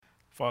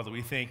Father,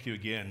 we thank you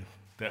again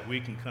that we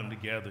can come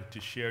together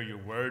to share your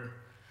word,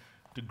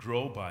 to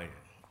grow by it,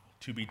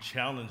 to be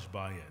challenged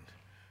by it,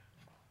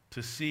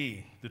 to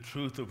see the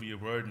truth of your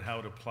word and how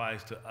it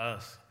applies to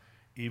us,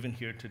 even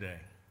here today.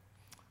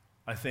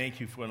 I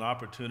thank you for an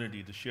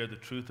opportunity to share the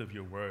truth of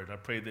your word. I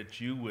pray that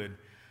you would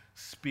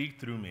speak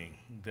through me,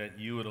 that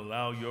you would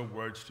allow your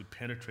words to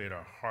penetrate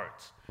our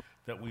hearts,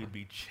 that we would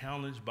be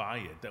challenged by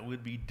it, that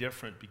we'd be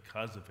different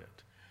because of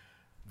it,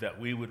 that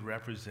we would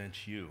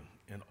represent you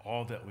in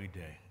all that we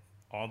do.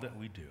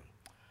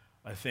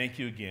 I thank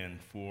you again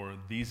for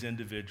these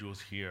individuals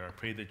here. I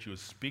pray that you would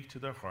speak to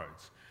their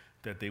hearts,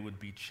 that they would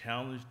be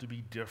challenged to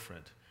be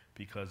different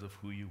because of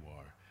who you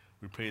are.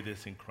 We pray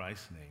this in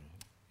Christ's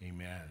name.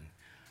 Amen.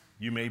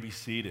 You may be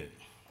seated.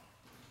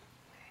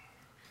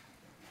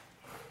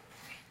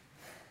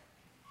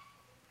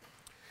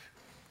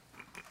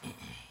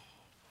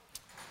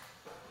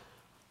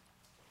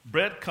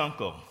 Brett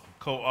Kunkle,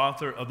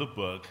 co-author of the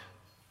book,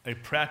 A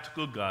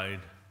Practical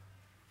Guide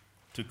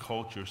to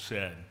Culture,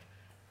 said,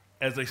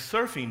 "As a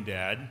surfing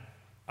dad,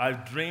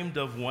 I've dreamed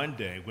of one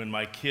day when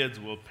my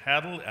kids will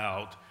paddle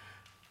out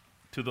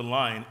to the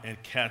line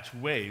and catch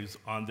waves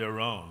on their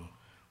own,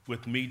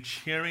 with me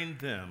cheering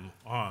them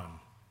on.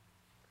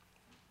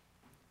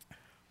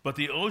 But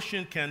the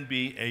ocean can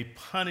be a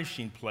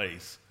punishing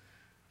place.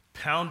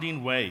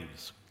 Pounding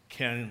waves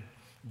can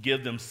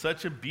give them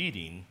such a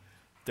beating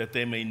that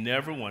they may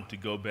never want to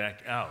go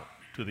back out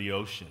to the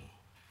ocean.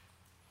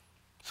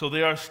 So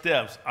there are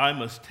steps I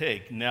must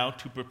take now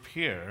to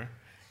prepare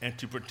and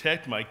to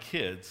protect my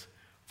kids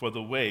for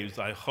the waves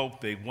I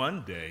hope they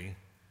one day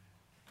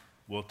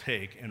will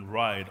take and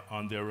ride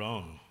on their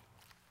own."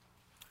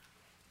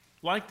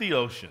 Like the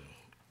ocean,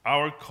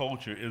 our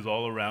culture is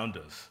all around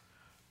us.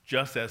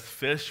 Just as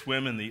fish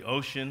swim in the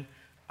ocean,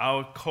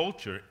 our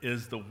culture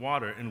is the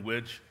water in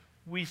which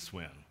we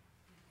swim.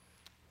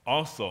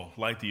 Also,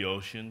 like the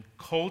ocean,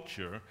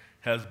 culture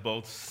has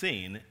both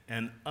seen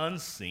and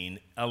unseen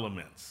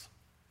elements.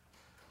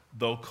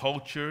 Though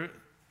culture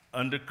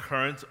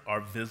undercurrents are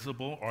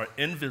visible or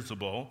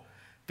invisible,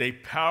 they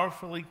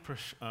powerfully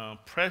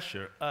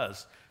pressure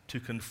us to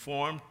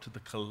conform to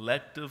the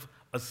collective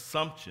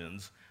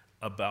assumptions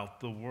about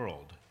the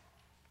world.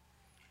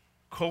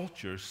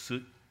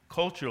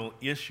 Cultural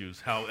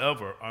issues,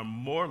 however, are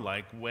more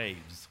like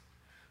waves,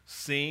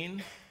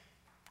 seen,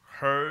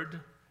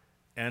 heard,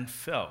 and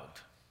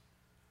felt.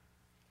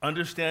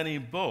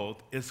 Understanding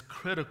both is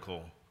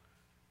critically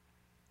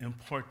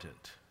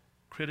important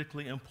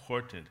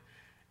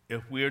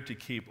if we are to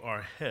keep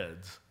our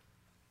heads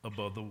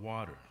above the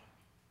water,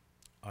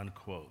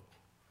 unquote.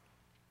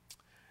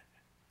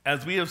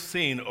 As we have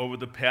seen over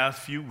the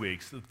past few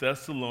weeks, the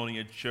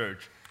Thessalonian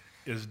church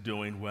is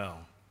doing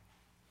well.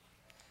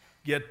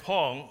 Yet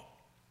Paul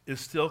is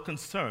still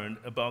concerned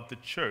about the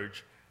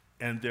church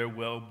and their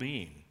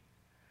well-being.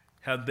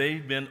 Have they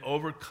been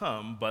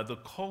overcome by the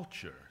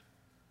culture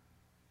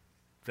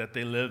that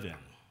they live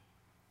in?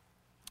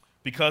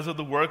 Because of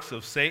the works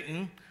of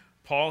Satan,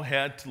 Paul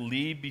had to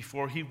leave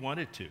before he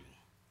wanted to.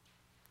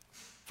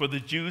 For the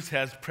Jews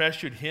has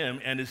pressured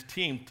him and his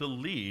team to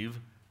leave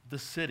the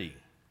city.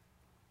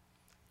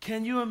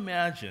 Can you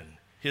imagine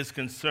his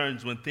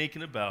concerns when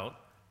thinking about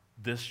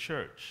this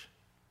church?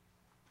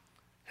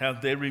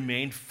 Have they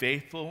remained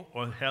faithful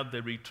or have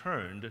they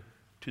returned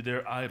to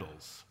their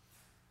idols?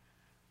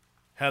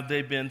 Have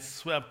they been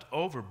swept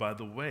over by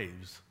the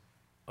waves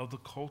of the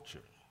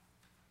culture?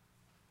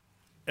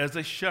 As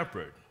a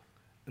shepherd,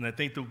 and I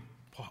think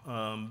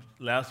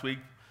last week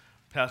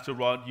Pastor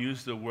Rod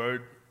used the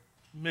word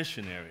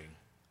missionary,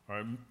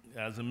 or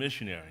as a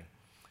missionary.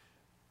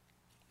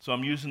 So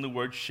I'm using the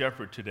word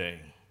shepherd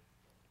today.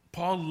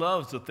 Paul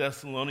loves the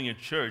Thessalonian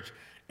church,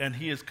 and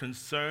he is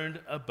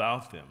concerned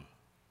about them.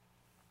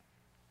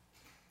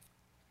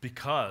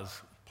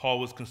 Because Paul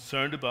was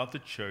concerned about the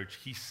church,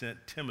 he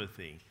sent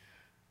Timothy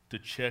to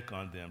check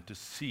on them, to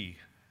see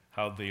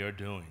how they are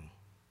doing.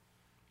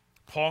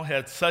 Paul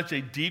had such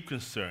a deep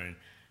concern,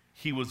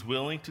 he was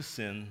willing to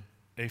send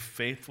a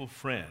faithful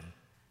friend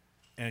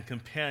and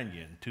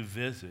companion to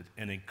visit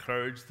and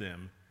encourage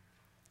them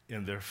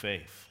in their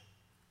faith.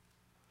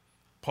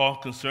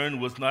 Paul's concern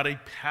was not a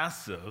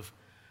passive,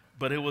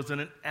 but it was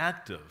an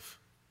active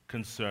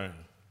concern.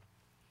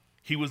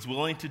 He was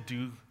willing to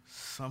do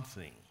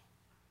something.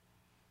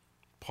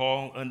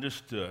 Paul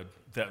understood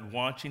that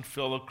watching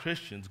fellow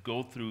Christians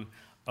go through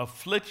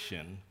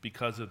affliction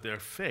because of their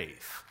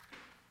faith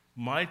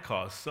might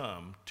cause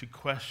some to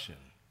question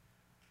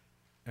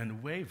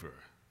and waver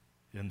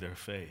in their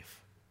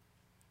faith.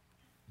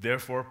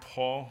 Therefore,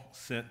 Paul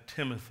sent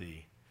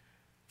Timothy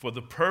for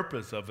the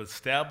purpose of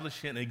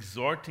establishing and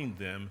exhorting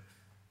them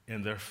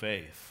in their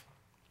faith.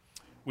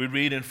 We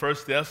read in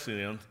 1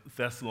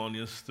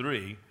 Thessalonians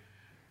 3,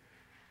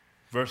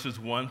 verses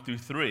 1 through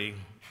 3,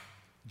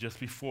 just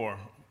before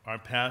our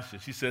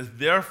passage. He says,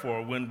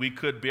 "Therefore, when we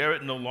could bear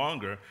it no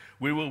longer,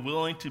 we were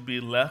willing to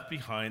be left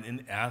behind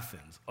in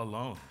Athens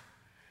alone.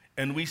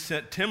 And we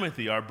sent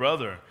Timothy, our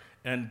brother,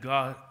 and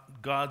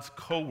God's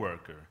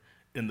co-worker,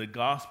 in the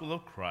gospel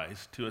of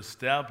Christ to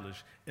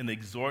establish and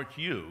exhort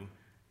you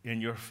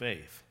in your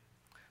faith,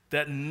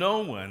 that no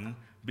one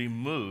be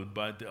moved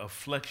by the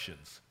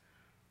afflictions,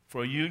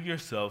 for you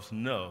yourselves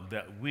know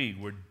that we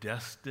were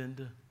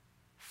destined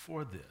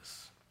for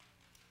this.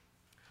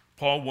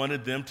 Paul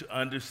wanted them to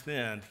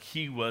understand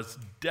he was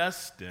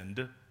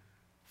destined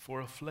for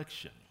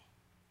affliction.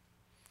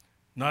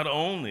 Not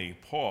only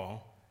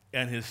Paul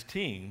and his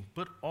team,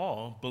 but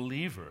all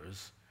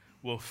believers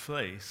will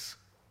face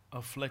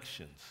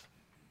afflictions.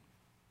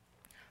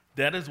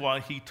 That is why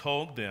he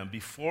told them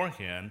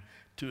beforehand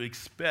to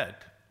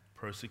expect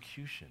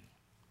persecution.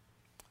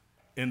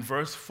 In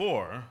verse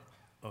 4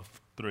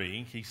 of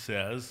 3, he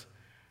says,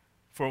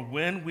 "For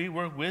when we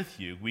were with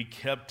you, we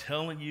kept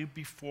telling you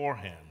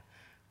beforehand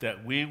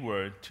that we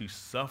were to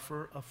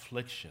suffer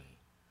affliction,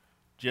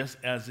 just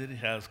as it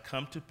has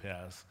come to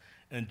pass,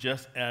 and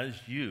just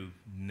as you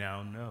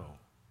now know."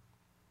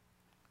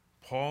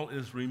 Paul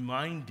is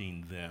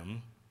reminding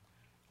them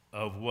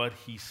of what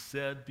he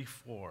said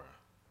before,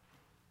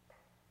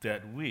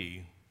 that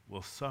we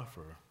will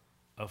suffer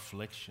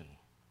affliction.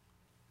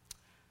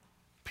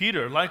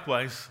 Peter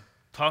likewise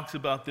talks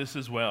about this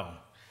as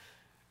well.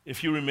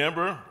 If you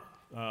remember,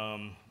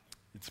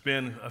 it's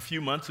been a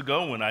few months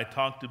ago when I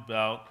talked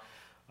about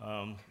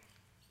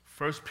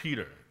 1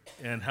 Peter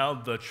and how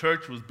the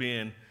church was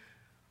being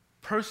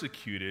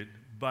persecuted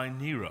by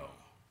Nero.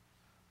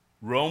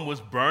 Rome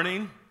was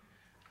burning,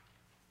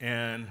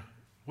 and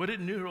what did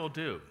Nero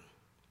do?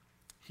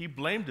 He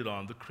blamed it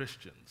on the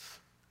Christians.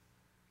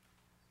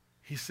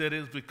 He said it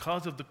was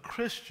because of the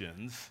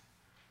Christians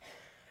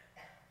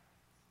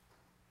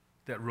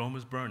that Rome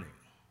is burning.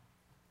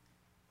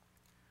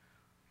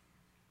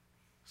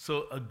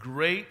 So a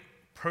great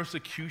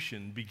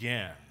persecution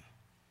began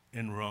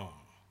in Rome.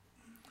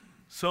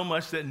 So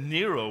much that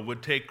Nero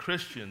would take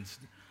Christians,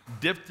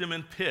 dip them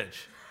in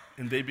pitch,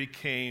 and they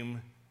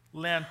became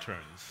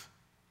lanterns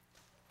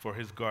for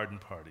his garden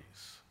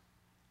parties.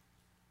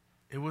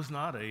 It was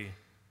not a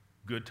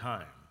good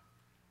time.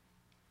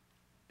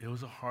 It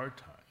was a hard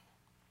time.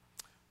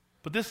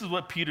 But this is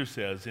what Peter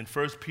says in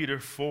 1 Peter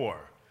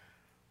 4,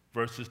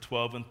 verses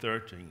 12 and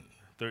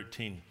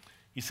 13.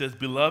 He says,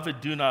 "Beloved,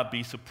 do not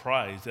be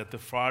surprised at the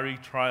fiery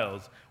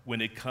trials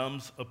when it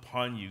comes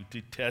upon you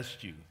to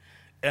test you,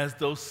 as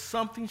though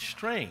something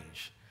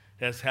strange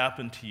has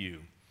happened to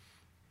you.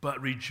 But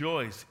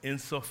rejoice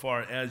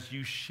insofar as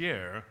you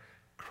share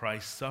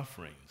Christ's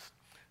sufferings,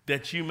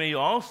 that you may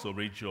also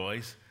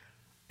rejoice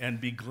and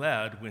be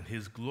glad when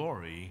his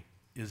glory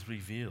is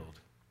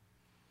revealed."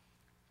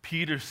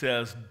 Peter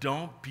says,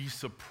 don't be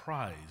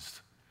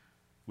surprised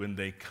when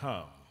they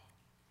come,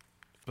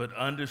 but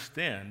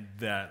understand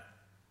that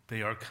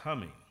they are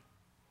coming.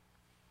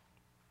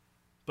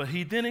 But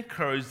he then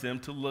encouraged them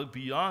to look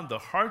beyond the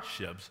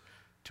hardships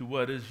to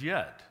what is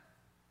yet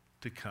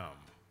to come,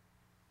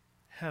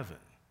 heaven,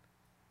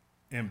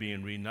 and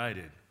being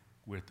reunited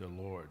with the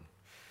Lord.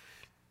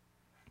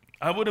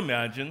 I would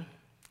imagine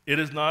it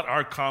is not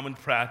our common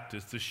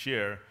practice to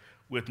share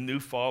with new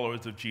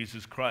followers of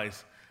Jesus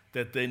Christ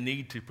that they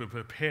need to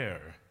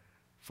prepare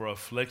for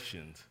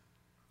afflictions.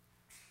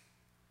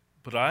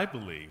 But I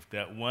believe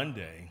that one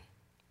day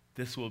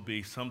this will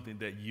be something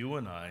that you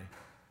and I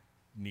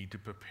need to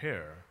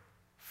prepare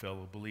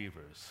fellow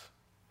believers,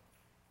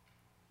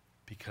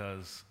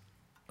 because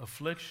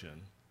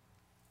affliction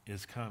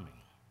is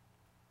coming.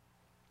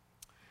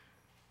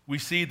 We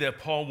see that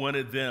Paul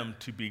wanted them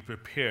to be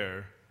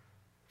prepared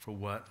for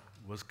what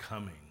was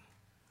coming,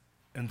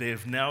 and they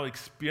have now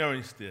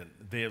experienced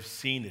it, they have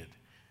seen it,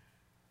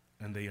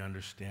 and they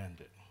understand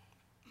it.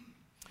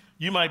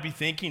 You might be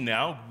thinking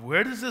now,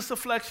 where does this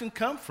affliction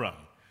come from?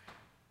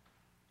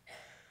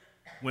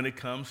 When it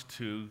comes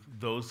to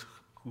those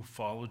who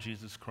follow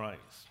Jesus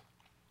Christ.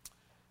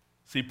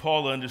 See,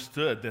 Paul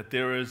understood that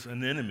there is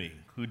an enemy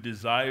who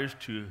desires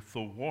to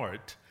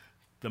thwart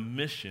the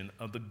mission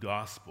of the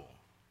gospel.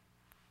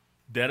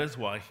 That is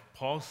why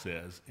Paul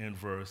says in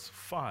verse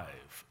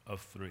 5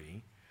 of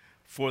 3,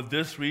 "For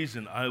this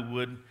reason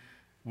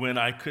when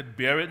I could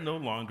bear it no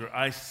longer,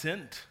 I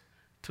sent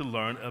to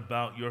learn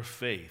about your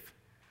faith,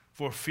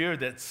 for fear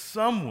that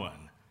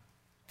someone,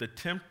 the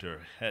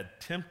tempter, had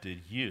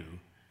tempted you,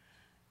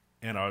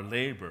 and our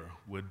labor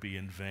would be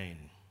in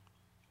vain."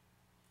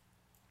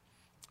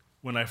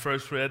 When I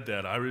first read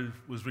that, I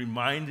was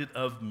reminded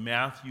of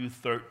Matthew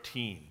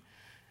 13.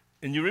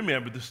 And you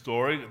remember the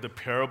story, the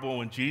parable,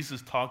 when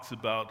Jesus talks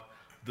about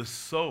the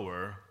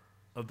sower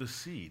of the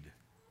seed.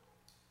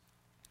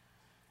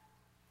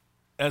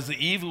 As the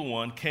evil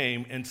one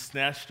came and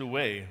snatched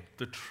away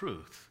the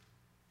truth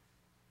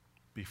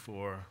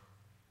before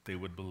they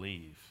would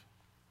believe.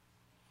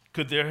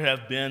 Could there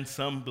have been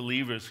some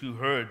believers who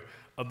heard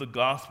of the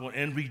gospel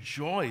and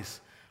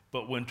rejoiced,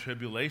 but when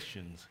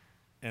tribulations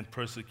and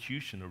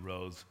persecution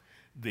arose,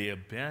 they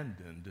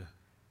abandoned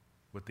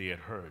what they had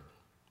heard?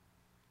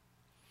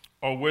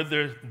 Or were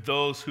there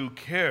those who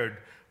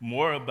cared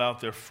more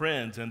about their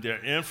friends and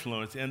their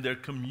influence and their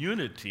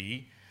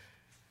community,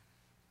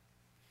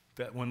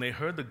 that when they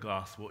heard the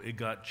gospel, it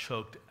got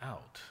choked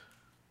out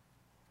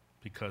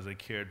because they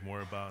cared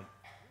more about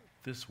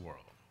this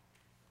world.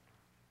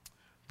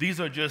 These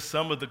are just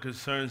some of the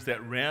concerns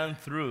that ran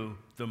through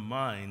the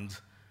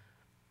minds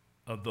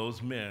of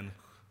those men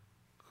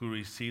who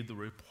received the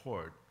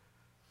report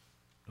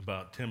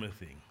about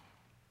Timothy.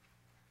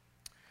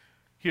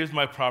 Here's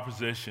my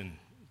proposition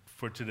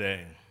for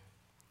today.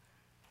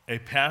 A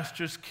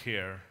pastor's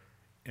care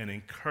and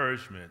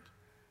encouragement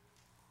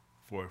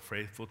for a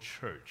faithful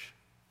church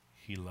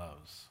he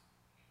loves.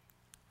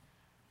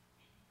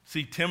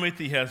 See,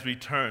 Timothy has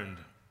returned,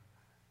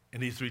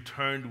 and he's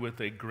returned with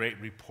a great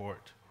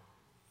report.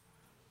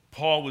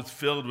 Paul was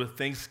filled with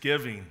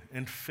thanksgiving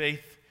and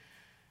faith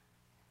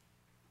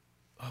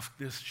of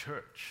this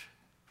church.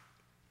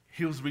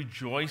 He was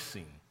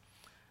rejoicing.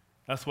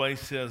 That's why he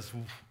says,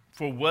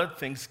 for what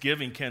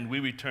thanksgiving can we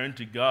return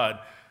to God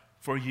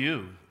for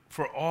you,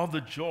 for all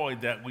the joy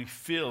that we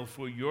feel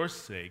for your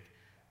sake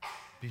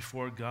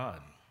before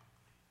God?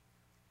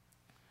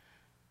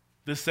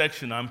 This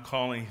section I'm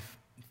calling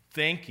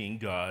Thanking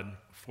God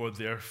for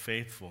Their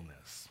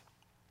Faithfulness.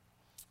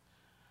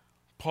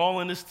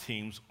 Paul and his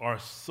teams are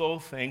so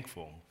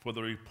thankful for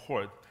the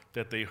report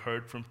that they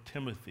heard from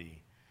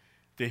Timothy,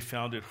 they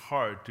found it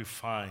hard to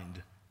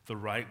find the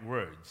right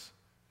words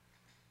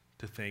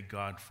to thank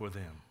God for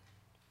them.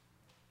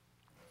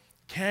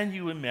 Can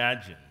you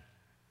imagine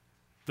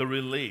the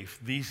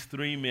relief these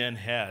three men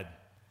had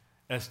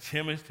as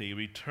Timothy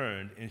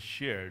returned and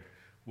shared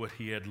what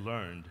he had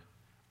learned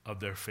of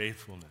their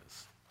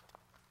faithfulness?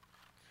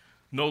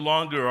 No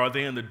longer are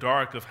they in the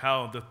dark of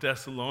how the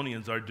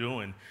Thessalonians are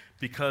doing,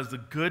 because the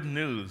good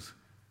news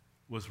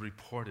was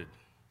reported.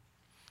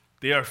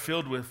 They are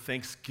filled with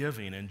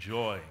thanksgiving and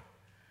joy.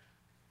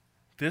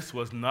 This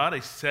was not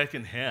a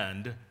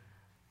second-hand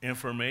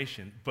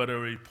information, but a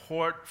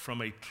report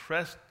from a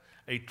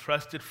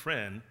trusted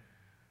friend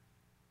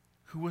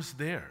who was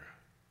there.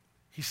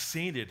 He's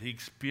seen it, he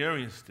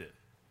experienced it.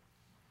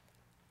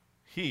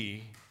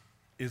 He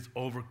is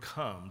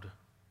overcome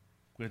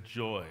with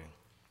joy,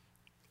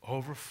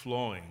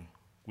 overflowing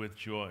with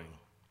joy.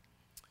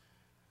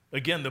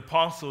 Again, the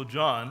Apostle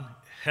John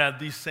had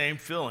these same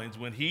feelings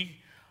when he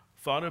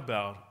thought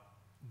about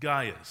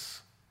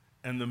Gaius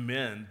and the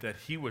men that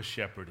he was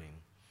shepherding.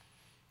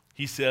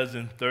 He says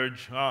in 3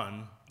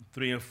 John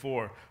 3 and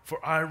 4,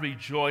 "For I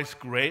rejoiced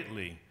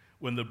greatly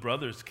when the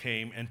brothers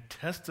came and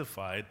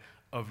testified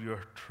of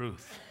your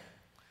truth.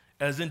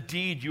 As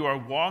indeed you are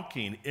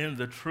walking in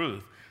the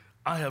truth,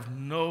 I have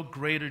no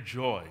greater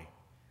joy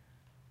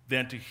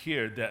than to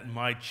hear that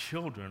my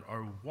children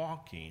are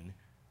walking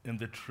in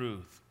the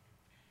truth."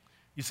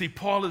 You see,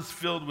 Paul is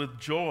filled with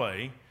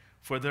joy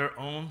for their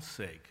own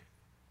sake,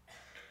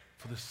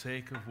 for the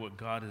sake of what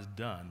God has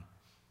done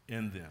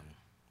in them.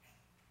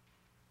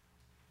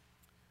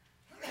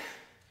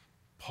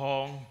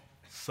 Paul,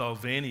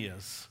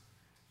 Silvanus,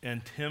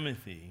 and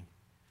Timothy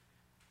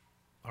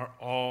are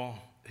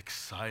all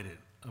excited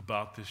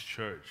about this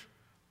church,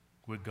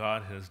 what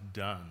God has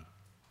done.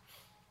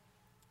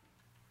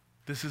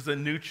 This is a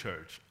new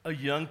church, a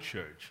young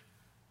church,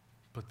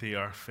 but they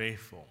are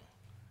faithful,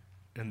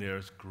 and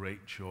there's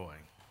great joy.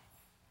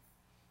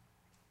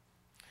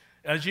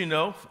 As you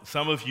know,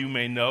 some of you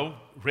may know,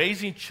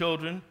 raising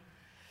children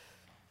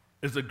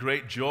is a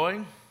great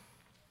joy,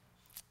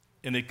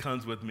 and it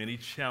comes with many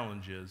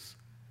challenges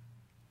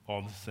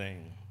all the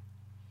same.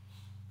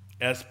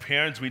 As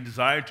parents, we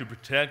desire to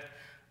protect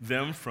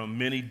them from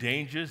many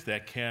dangers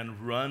that can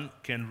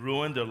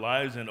ruin their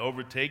lives and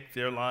overtake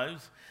their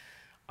lives.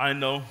 I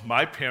know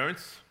my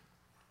parents,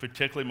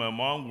 particularly my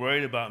mom,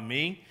 worried about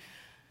me.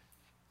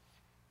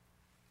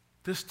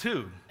 This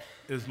too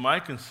is my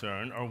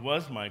concern, or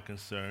was my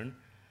concern,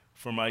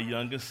 for my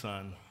youngest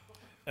son.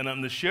 And I'm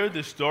going to share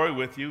this story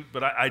with you,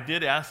 but I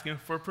did ask him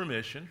for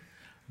permission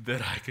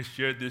that I could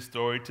share this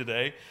story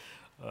today,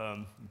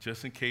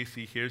 just in case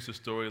he hears the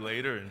story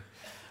later,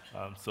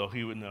 and so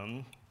he would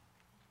know.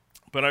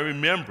 But I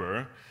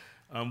remember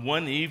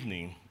one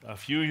evening, a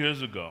few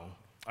years ago,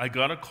 I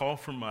got a call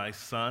from my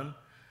son,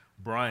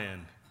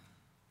 Brian.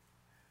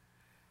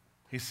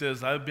 He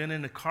says, "I've been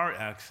in a car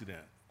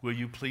accident. Will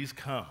you please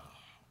come?"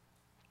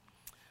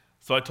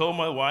 So I told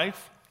my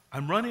wife,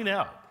 "I'm running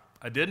out."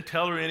 I didn't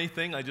tell her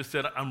anything. I just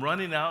said, "I'm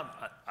running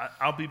out.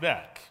 I'll be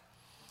back."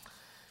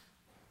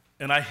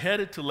 And I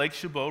headed to Lake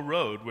Chabot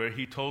Road, where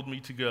he told me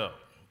to go.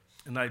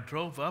 And I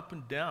drove up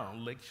and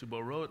down Lake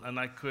Chabot Road, and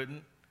I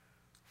couldn't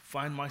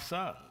find my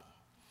son.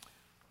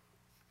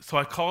 So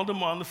I called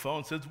him on the phone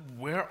and said,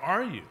 "Where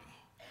are you?"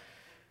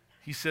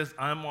 He says,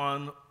 "I'm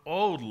on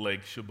Old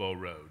Lake Chabot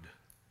Road."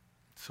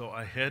 So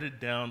I headed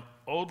down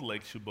Old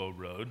Lake Chabot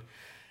Road,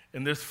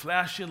 and there's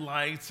flashing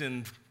lights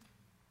and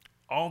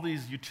all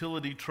these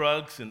utility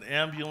trucks and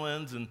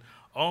ambulance and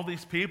all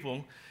these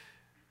people.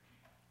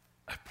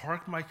 I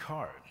parked my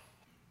car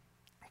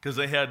because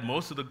I had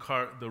most of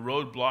the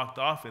road blocked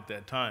off at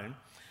that time.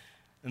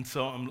 And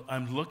so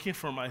I'm looking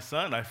for my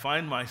son. I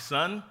find my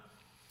son.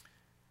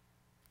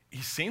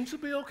 He seems to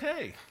be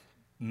okay.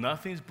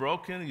 Nothing's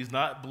broken. He's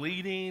not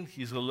bleeding.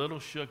 He's a little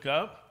shook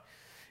up.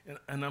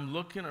 And I'm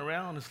looking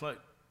around. It's like,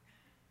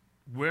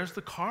 where's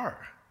the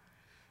car?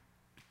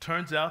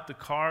 Turns out the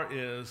car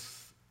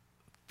is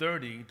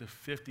 30 to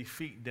 50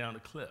 feet down a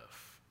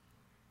cliff.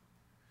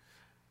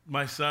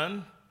 My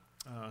son,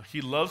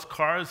 he loves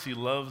cars. He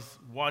loves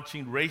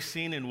watching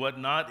racing and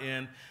whatnot.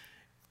 And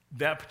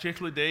that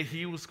particular day,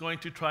 he was going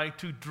to try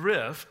to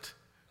drift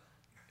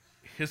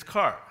his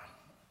car.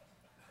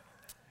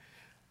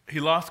 He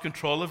lost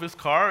control of his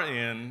car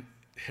and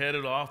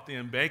headed off the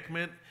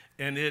embankment,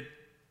 and it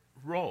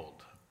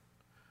rolled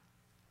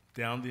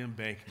down the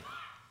embankment,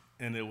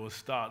 and it was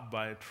stopped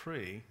by a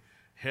tree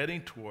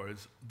heading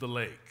towards the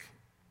lake.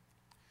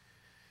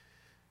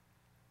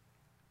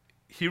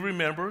 He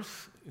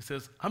remembers, he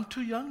says, "I'm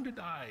too young to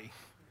die,"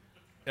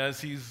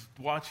 as he's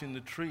watching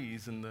the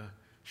trees and the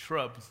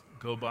shrubs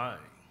go by.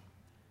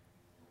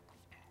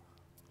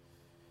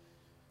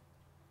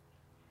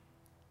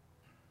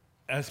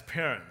 As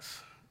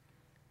parents,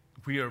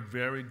 we are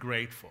very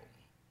grateful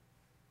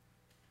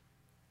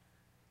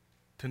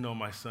to know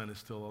my son is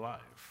still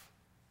alive,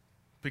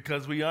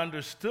 because we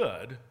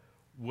understood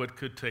what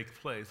could take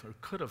place or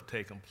could have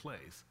taken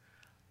place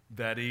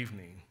that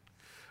evening.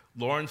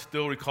 Lauren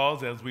still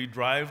recalls, as we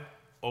drive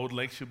Old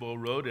Lake Chabot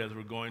Road, as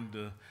we're going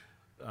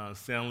to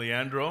San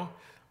Leandro,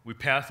 we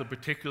pass a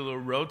particular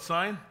road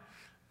sign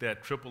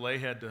that AAA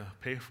had to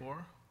pay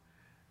for,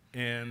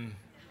 and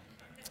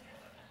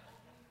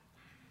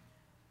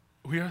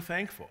we are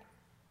thankful.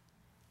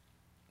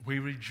 We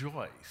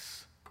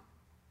rejoice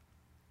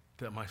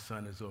that my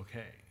son is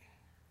okay.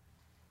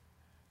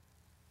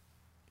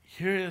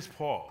 Here is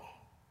Paul.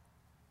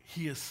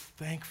 He is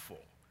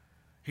thankful.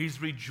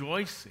 He's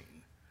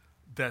rejoicing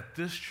that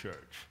this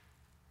church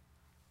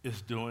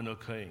is doing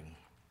okay.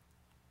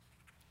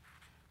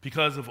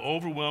 Because of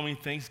overwhelming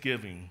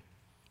thanksgiving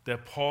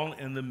that Paul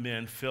and the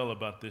men feel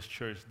about this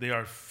church, they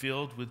are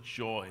filled with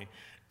joy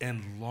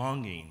and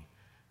longing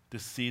to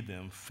see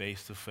them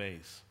face to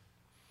face.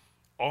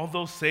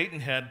 Although Satan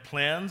had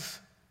plans,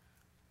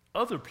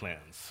 other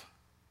plans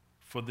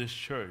for this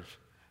church,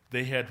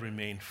 they had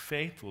remained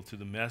faithful to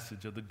the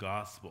message of the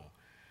gospel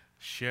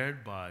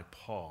shared by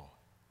Paul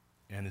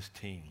and his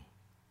team.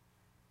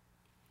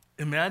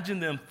 Imagine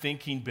them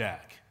thinking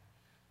back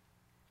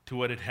to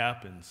what had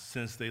happened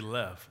since they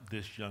left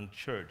this young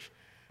church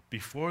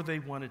before they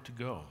wanted to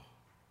go.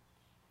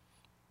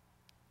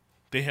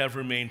 They have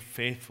remained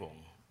faithful.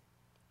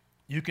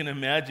 You can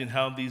imagine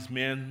how these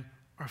men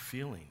are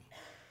feeling.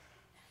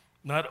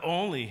 Not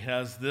only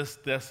has this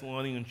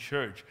Thessalonian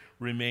church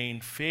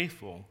remained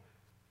faithful,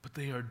 but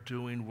they are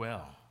doing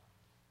well.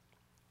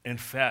 In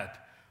fact,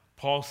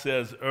 Paul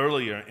says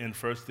earlier in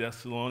 1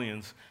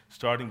 Thessalonians,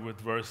 starting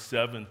with verse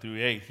 7 through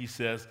 8, he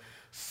says,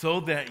 "So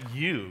that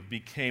you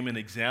became an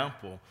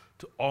example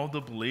to all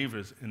the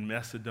believers in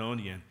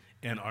Macedonia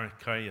and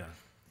Achaia.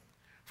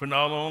 For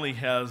not only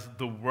has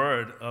the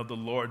word of the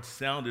Lord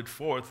sounded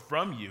forth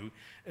from you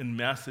in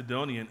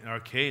Macedonia and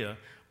Achaia,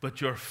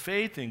 but your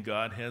faith in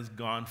God has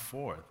gone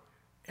forth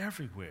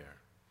everywhere,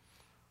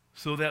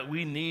 so that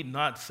we need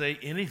not say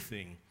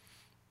anything."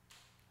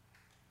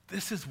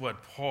 This is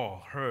what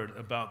Paul heard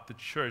about the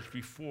church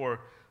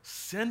before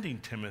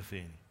sending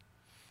Timothy.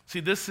 See,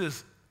 this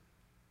is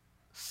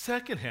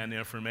secondhand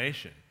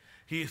information.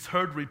 He's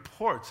heard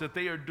reports that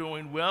they are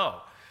doing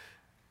well,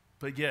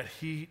 but yet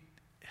he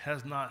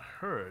has not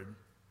heard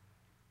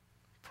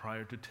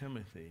prior to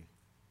Timothy.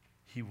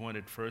 He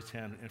wanted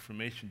firsthand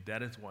information.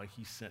 That is why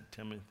he sent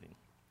Timothy.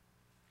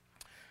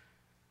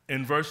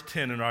 In verse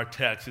 10 in our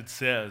text, it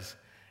says,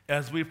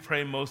 "As we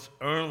pray most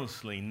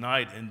earnestly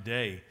night and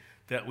day,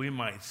 that we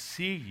might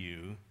see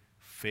you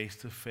face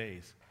to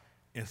face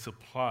and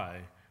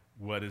supply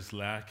what is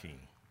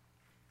lacking."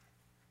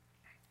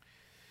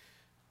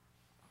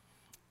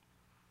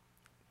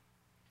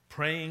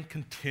 Praying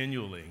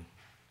continually,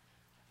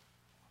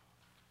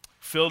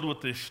 filled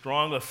with this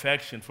strong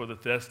affection for the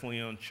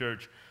Thessalonian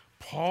church,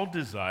 Paul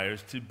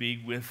desires to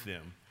be with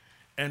them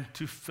and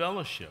to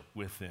fellowship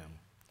with them.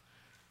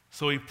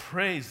 So he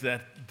prays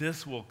that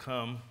this will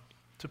come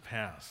to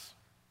pass.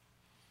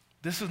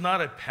 This is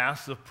not a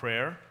passive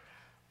prayer,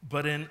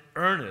 but an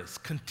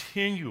earnest,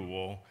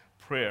 continual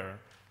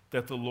prayer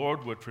that the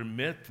Lord would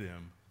permit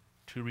them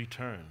to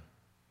return.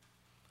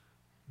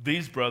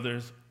 These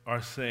brothers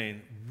are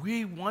saying,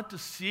 "We want to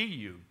see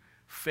you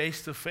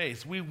face to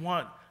face. We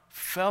want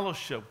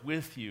fellowship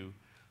with you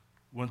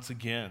once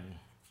again."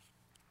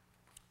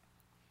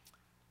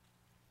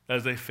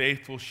 As a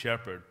faithful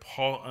shepherd,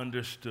 Paul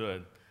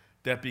understood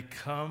that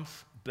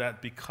because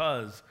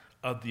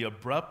of the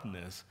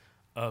abruptness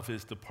of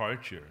his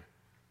departure,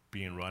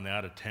 being run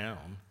out of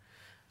town,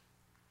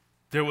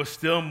 there was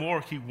still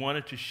more he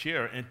wanted to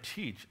share and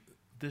teach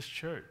this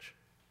church.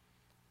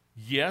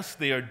 Yes,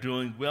 they are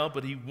doing well,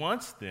 but he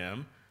wants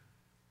them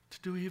to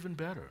do even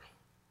better.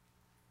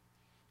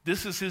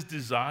 This is his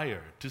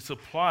desire, to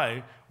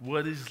supply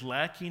what is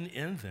lacking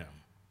in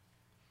them,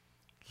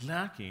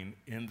 lacking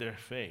in their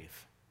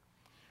faith.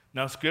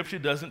 Now, Scripture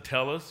doesn't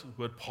tell us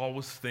what Paul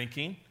was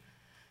thinking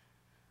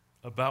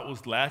about what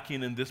was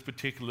lacking in this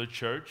particular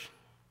church,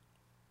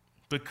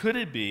 but could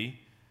it be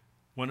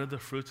one of the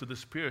fruits of the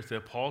Spirit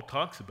that Paul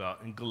talks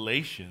about in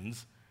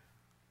Galatians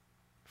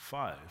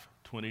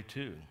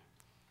 5:22.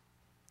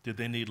 Did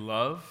they need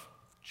love,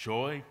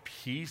 joy,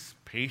 peace,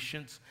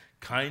 patience,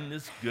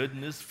 kindness,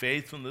 goodness,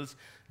 faithfulness,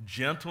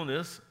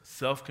 gentleness,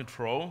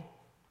 self-control?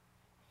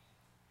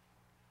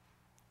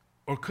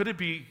 Or could it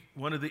be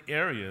one of the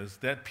areas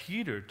that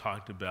Peter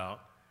talked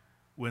about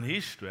when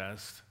he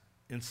stressed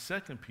in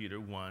 2 Peter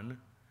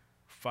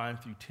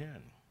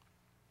 1:5-10?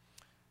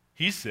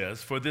 He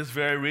says, for this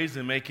very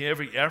reason, make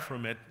every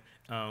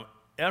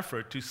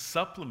effort to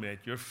supplement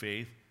your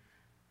faith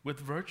with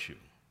virtue,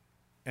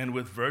 and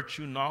with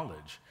virtue,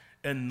 knowledge,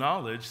 and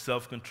knowledge,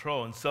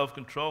 self-control, and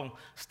self-control,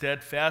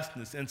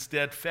 steadfastness, and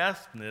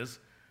steadfastness,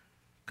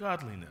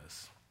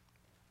 godliness,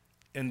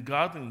 and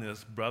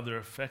godliness, brother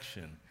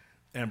affection,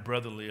 and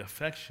brotherly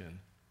affection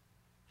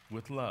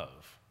with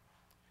love.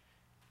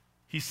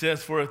 He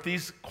says, for if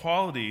these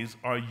qualities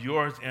are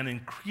yours and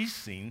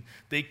increasing,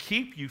 they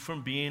keep you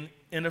from being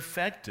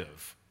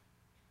ineffective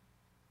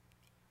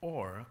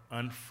or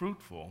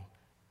unfruitful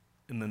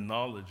in the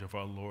knowledge of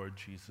our Lord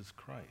Jesus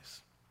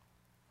Christ.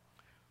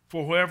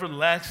 For whoever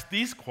lacks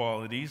these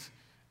qualities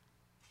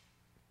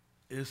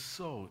is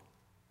so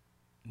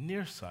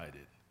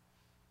nearsighted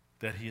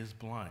that he is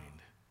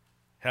blind,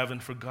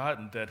 having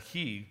forgotten that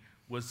he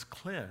was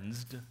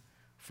cleansed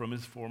from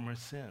his former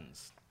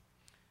sins.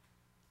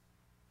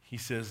 He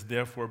says,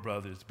 therefore,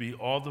 brothers, be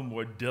all the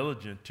more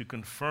diligent to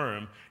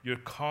confirm your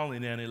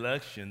calling and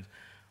election,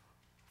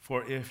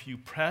 for if you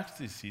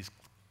practice these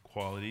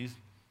qualities,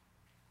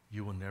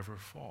 you will never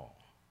fall.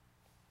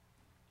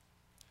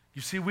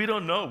 You see, we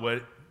don't know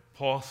what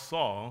Paul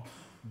saw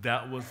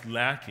that was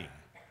lacking,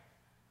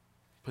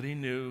 but he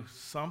knew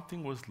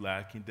something was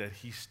lacking that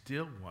he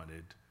still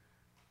wanted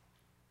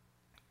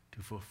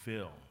to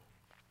fulfill.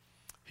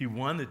 He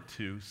wanted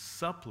to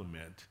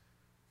supplement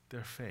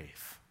their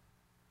faith.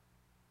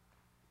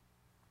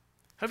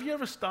 Have you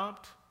ever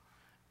stopped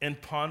and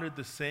pondered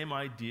the same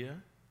idea?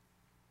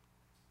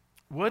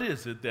 What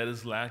is it that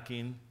is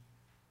lacking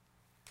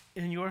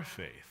in your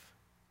faith?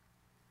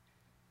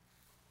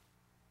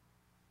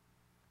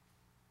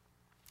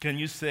 Can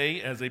you say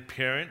as a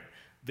parent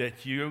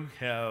that you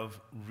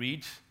have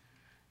reached,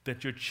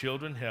 that your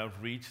children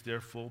have reached their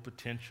full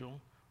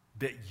potential,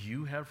 that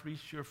you have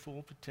reached your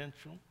full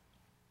potential?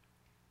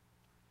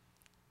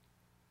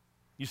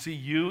 You see,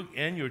 you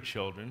and your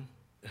children,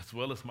 as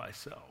well as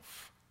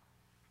myself,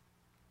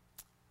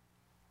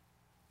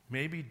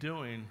 may be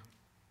doing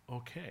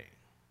okay.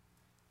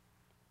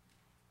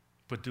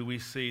 But do we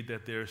see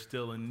that there is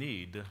still a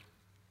need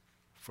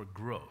for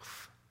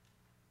growth?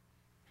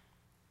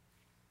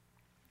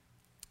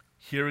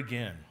 Here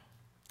again,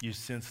 you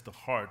sense the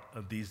heart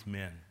of these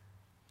men.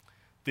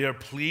 They are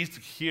pleased to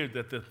hear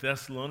that the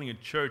Thessalonian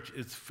church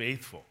is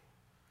faithful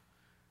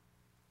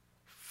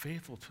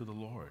to the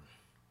Lord.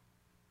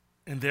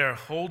 And they are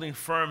holding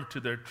firm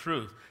to their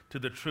truth, to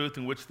the truth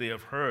in which they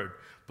have heard.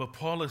 But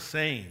Paul is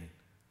saying,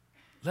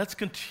 let's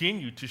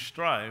continue to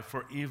strive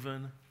for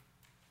even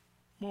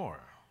more.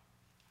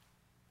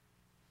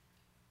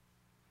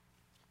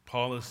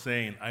 Paul is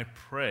saying, I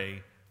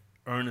pray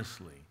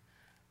earnestly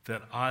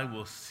that I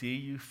will see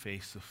you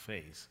face to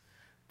face,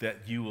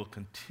 that you will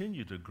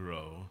continue to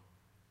grow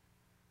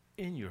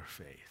in your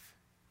faith.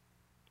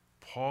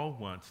 Paul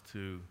wants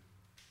to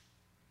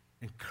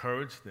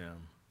encourage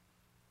them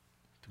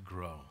to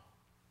grow.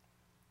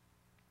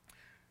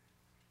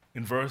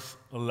 In verse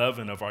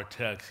 11 of our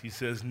text, he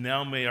says,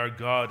 now may our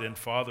God and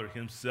Father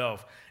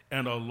himself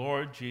and our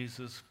Lord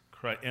Jesus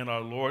Christ and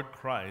our Lord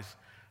Christ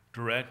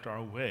direct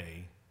our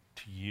way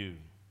to you.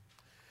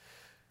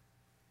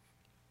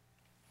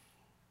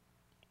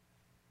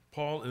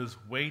 Paul is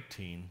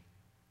waiting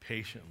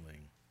patiently.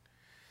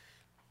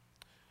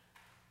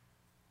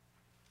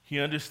 He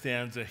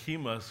understands that he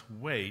must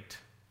wait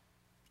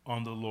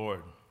on the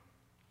Lord.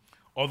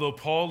 Although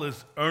Paul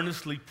is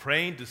earnestly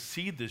praying to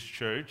see this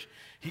church,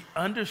 he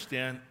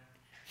understands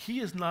he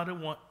is not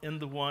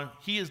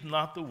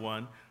the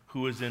one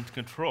who is in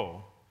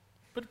control,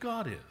 but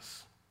God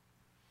is.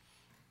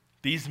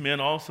 These men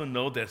also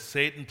know that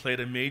Satan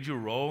played a major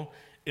role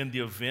in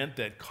the event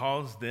that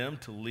caused them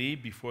to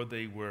leave before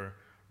they were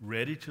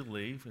ready to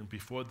leave and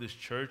before this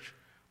church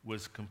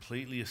was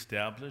completely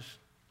established.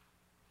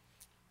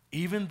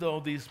 Even though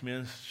these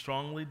men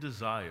strongly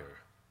desire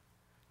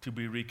to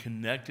be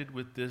reconnected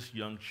with this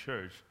young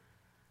church,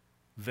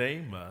 they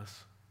must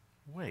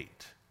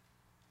wait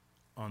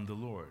on the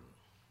Lord.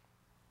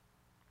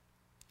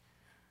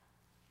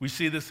 We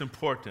see this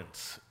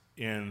importance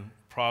in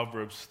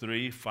Proverbs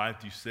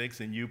 3:5-6,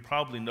 and you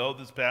probably know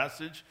this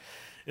passage.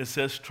 It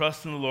says,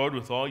 trust in the Lord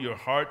with all your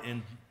heart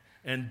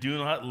and do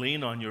not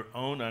lean on your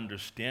own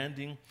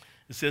understanding.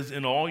 It says,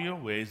 in all your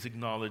ways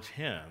acknowledge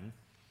him,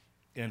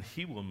 and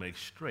he will make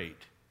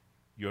straight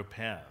your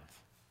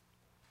path.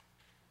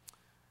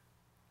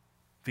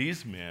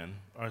 These men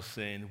are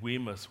saying we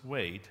must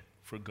wait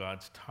for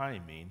God's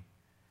timing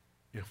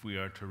if we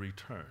are to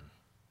return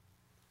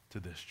to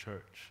this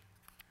church.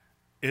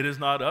 It is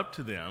not up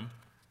to them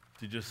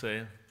to just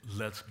say,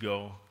 let's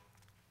go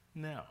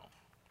now.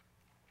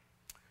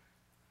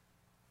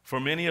 For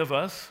many of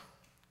us,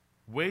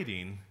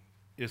 waiting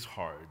is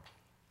hard.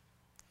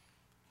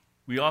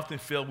 We often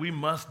feel we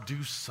must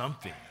do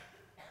something.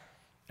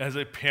 As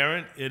a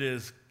parent,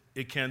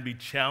 it can be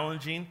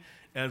challenging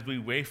as we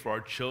wait for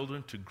our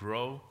children to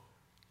grow,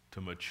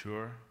 to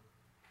mature,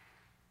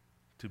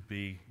 to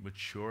be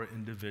mature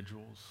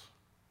individuals.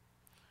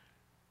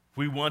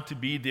 We want to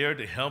be there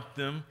to help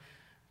them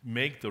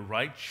make the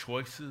right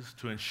choices,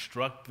 to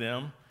instruct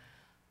them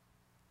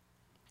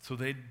so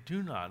they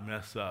do not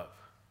mess up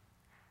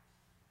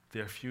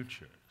their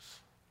futures.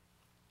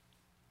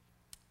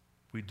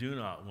 We do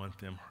not want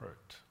them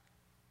hurt.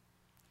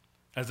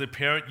 As a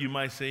parent, you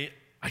might say,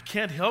 I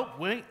can't help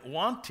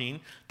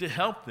wanting to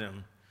help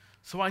them,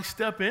 so I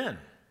step in.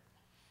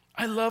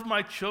 I love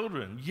my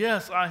children.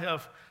 Yes, I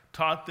have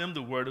taught them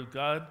the Word of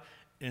God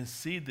and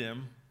see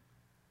them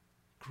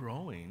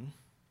growing,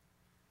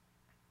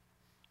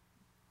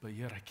 but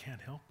yet I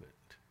can't help it.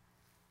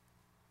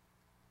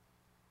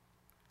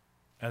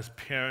 As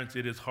parents,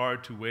 it is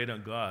hard to wait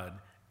on God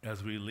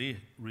as we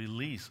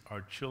release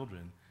our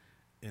children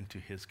into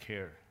His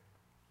care.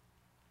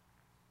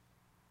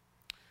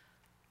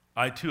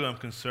 I too am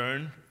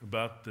concerned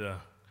about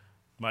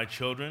my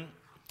children.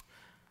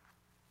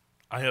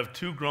 I have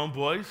 2 grown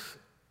boys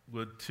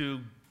with 2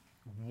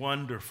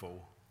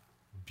 wonderful,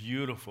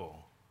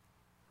 beautiful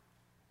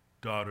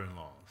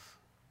daughter-in-laws.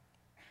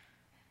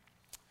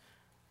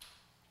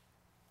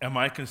 Am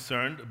I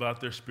concerned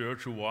about their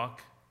spiritual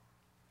walk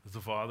as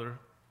a father?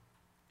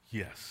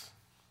 Yes.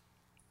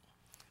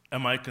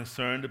 Am I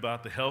concerned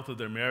about the health of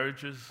their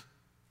marriages?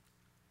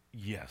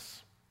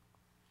 Yes.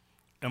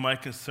 Am I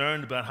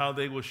concerned about how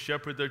they will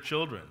shepherd their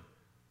children?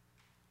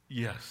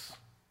 Yes.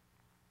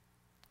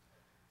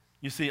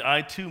 You see,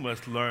 I too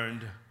must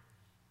learn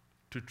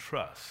to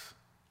trust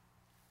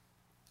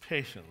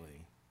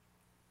patiently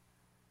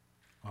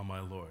on my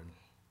Lord.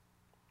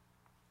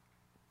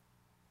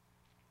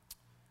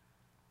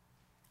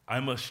 I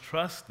must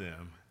trust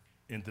them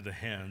into the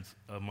hands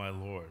of my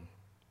Lord.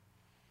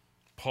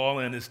 Paul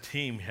and his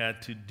team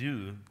had to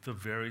do the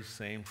very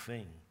same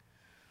thing.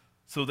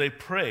 So they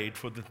prayed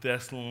for the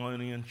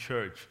Thessalonian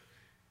church.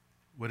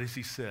 What does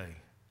he say?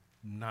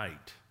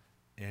 Night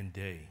and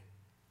day,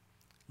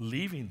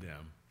 leaving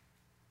them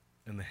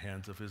in the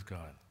hands of his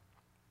God.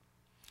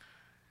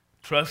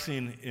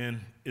 Trusting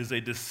in is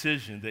a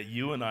decision that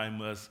you and I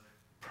must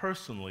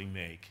personally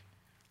make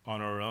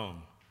on our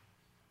own.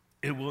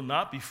 It will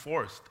not be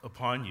forced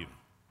upon you.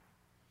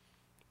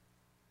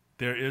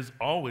 There is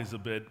always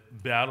a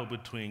battle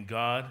between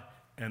God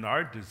and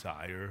our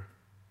desire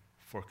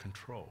for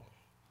control.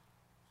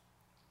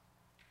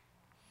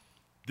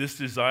 This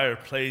desire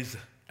plays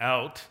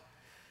out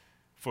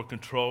for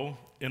control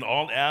in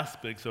all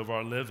aspects of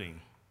our living,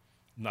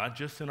 not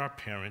just in our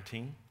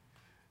parenting,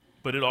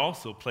 but it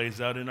also plays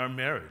out in our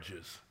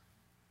marriages,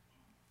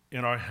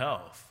 in our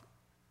health,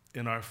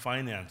 in our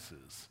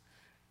finances,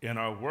 in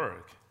our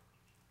work,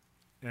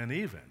 and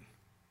even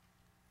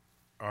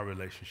our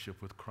relationship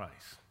with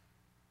Christ.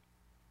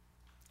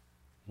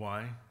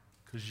 Why?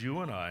 Because you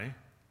and I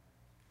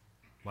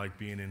like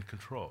being in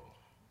control.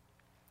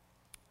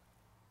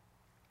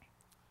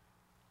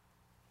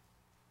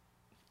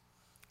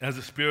 As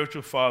a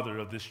spiritual father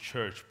of this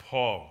church,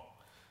 Paul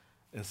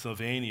and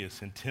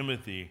Silvanus and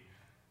Timothy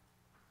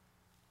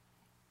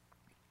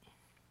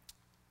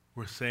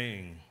were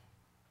saying,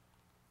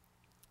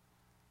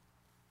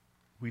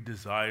 we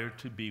desire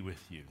to be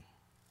with you,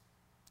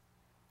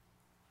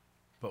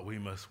 but we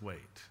must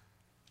wait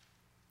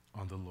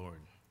on the Lord.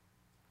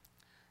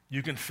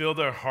 You can feel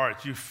their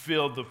hearts. You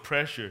feel the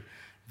pressure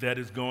that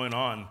is going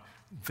on.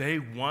 They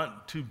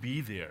want to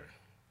be there.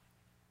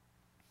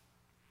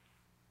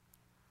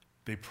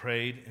 They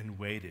prayed and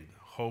waited,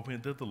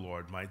 hoping that the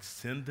Lord might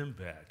send them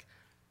back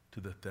to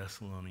the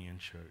Thessalonian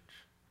church.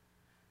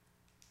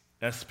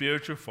 As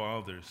spiritual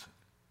fathers,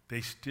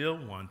 they still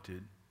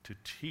wanted to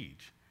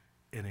teach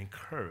and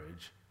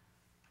encourage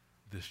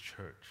this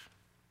church.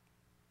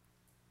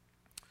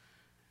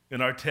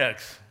 In our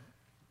text,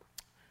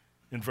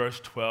 in verse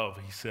 12,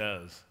 he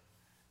says,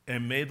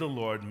 "And may the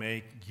Lord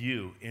make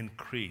you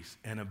increase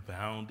and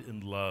abound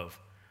in love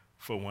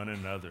for one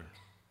another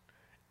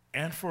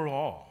and for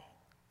all,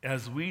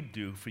 as we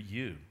do for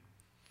you,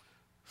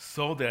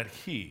 so that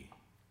he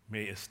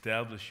may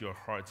establish your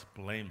hearts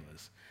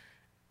blameless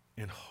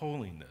in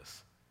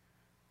holiness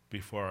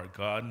before our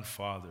God and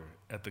Father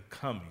at the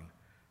coming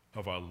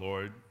of our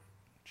Lord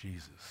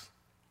Jesus,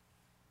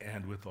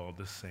 and with all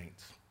the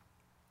saints."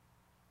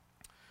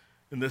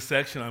 In this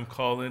section, I'm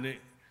calling it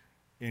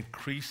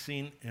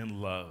increasing in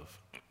love.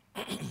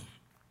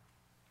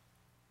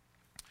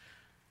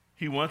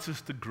 He wants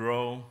us to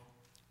grow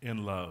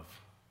in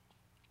love.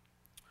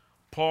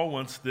 Paul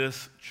wants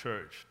this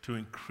church to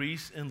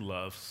increase in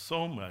love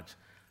so much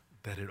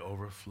that it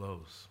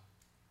overflows.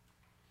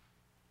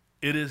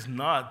 It is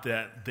not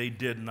that they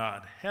did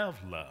not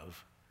have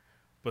love,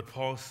 but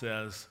Paul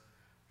says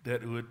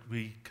that it would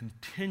be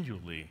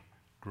continually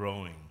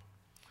growing,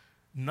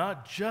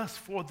 not just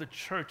for the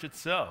church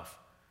itself,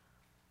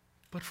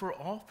 but for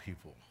all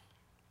people.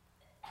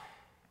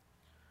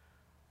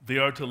 They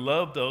are to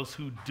love those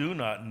who do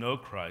not know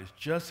Christ,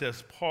 just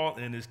as Paul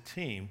and his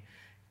team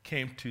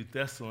came to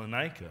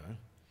Thessalonica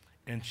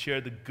and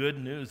shared the good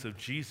news of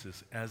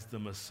Jesus as the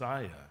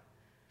Messiah.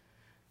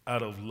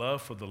 Out of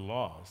love for the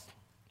lost,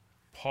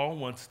 Paul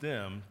wants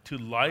them to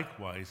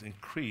likewise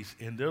increase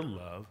in their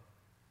love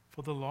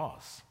for the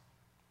lost.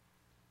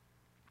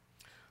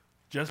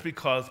 Just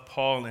because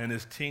Paul and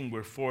his team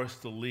were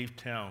forced to leave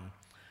town,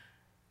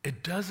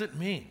 it doesn't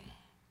mean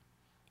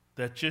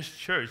that this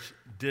church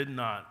did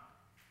not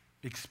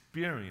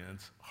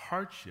experience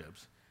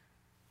hardships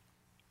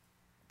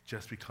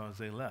just because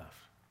they left.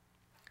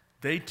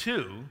 They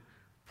too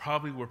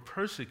probably were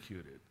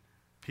persecuted.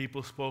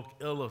 People spoke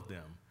ill of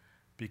them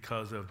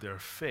because of their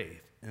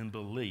faith and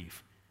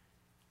belief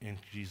in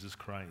Jesus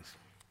Christ.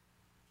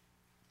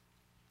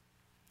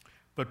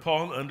 But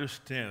Paul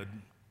understood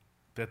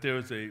that there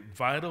was a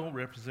vital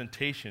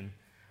representation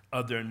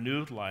of their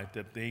new life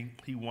that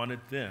he wanted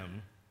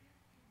them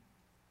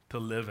to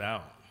live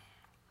out.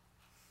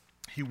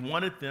 He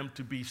wanted them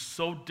to be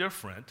so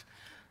different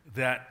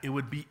that it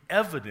would be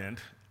evident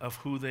of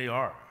who they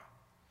are.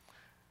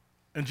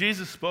 And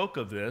Jesus spoke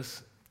of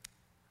this,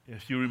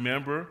 if you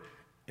remember,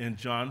 in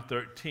John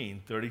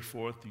 13,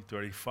 34 through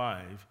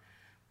 35,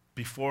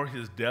 before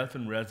his death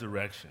and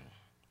resurrection.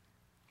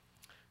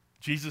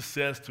 Jesus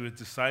says to his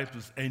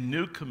disciples, "A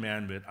new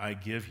commandment I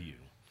give you,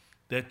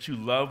 that you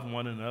love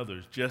one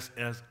another just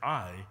as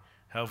I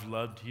have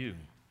loved you.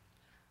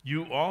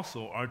 You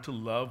also are to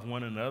love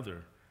one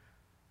another.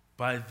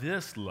 By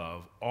this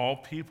love, all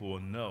people will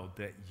know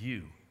that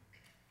you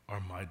are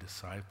my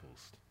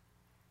disciples,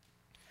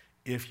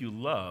 if you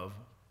love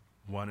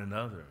one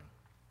another."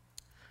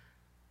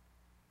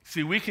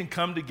 See, we can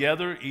come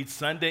together each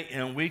Sunday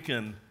and we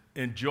can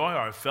enjoy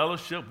our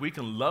fellowship, we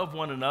can love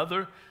one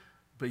another,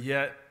 but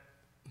yet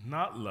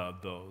not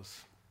love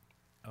those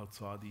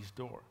outside these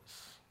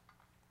doors.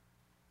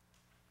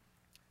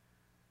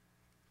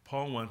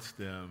 Paul wants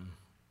them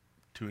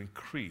to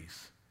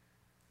increase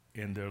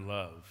in their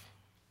love.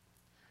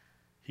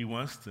 He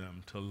wants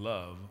them to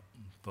love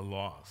the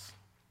lost.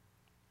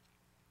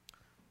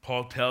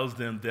 Paul tells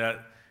them that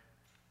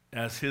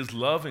as his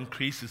love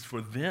increases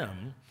for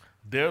them,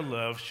 their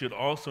love should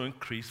also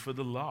increase for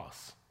the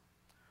lost.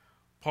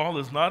 Paul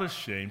is not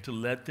ashamed to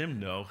let them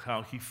know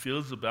how he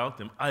feels about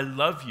them. I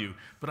love you,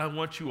 but I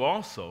want you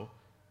also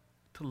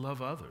to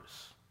love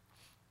others.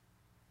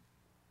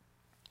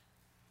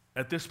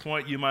 At this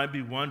point, you might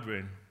be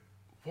wondering,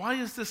 why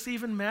does this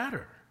even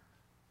matter?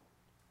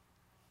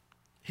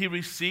 He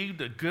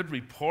received a good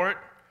report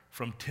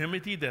from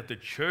Timothy that the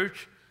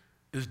church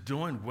is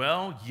doing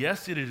well.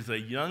 Yes, it is a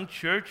young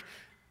church.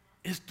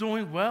 It's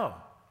doing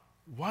well.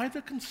 Why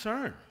the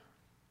concern?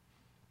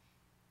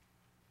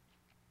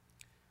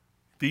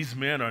 These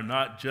men are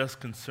not just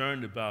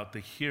concerned about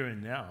the here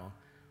and now,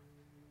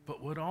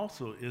 but what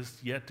also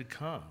is yet to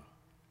come.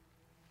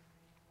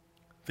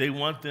 They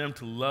want them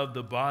to love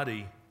the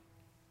body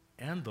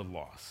and the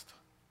lost.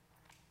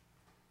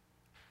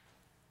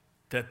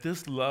 That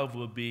this love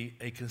will be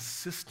a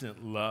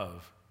consistent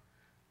love,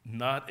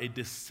 not a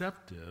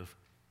deceptive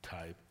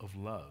type of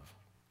love.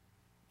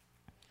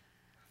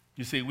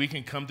 You see, we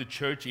can come to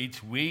church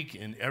each week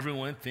and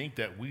everyone think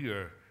that we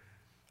are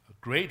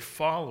great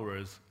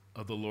followers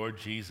of the Lord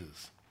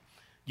Jesus.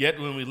 Yet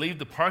when we leave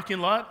the parking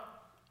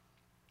lot,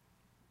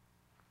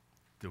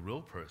 the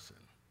real person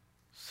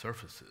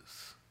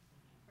surfaces.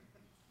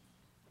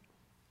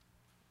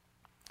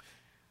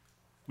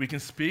 We can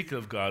speak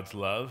of God's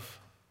love,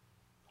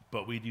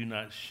 but we do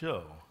not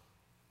show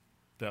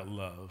that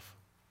love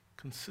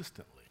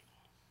consistently.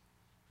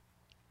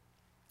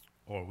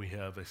 Or we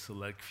have a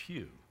select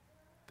few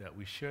that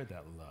we share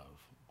that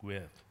love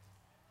with.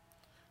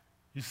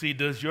 You see,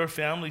 does your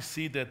family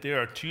see that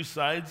there are two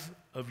sides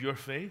of your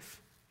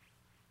faith?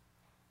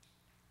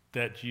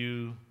 That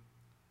you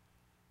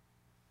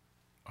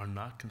are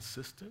not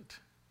consistent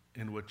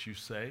in what you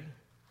say?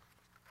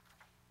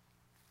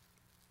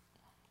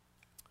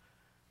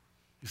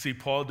 You see,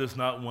 Paul does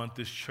not want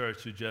this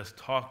church to just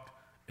talk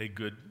a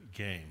good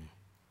game,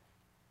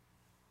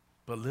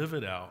 but live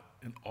it out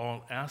in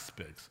all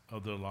aspects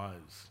of their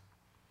lives.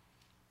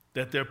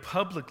 That their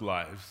public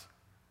lives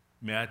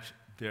match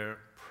their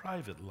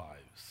private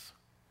lives.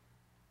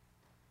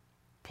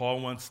 Paul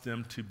wants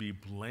them to be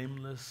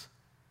blameless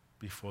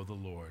before the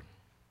Lord.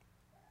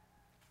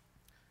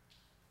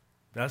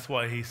 That's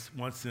why he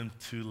wants them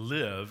to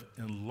live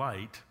in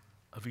light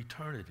of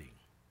eternity.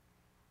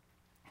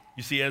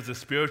 You see, as the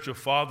spiritual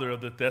father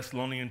of the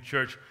Thessalonian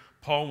church,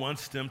 Paul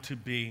wants them to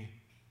be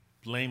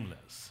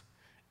blameless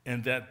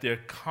and that their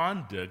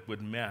conduct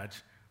would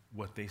match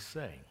what they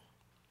say.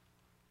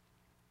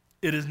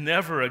 It is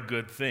never a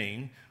good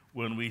thing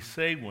when we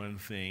say one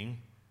thing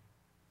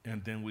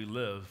and then we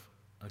live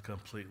a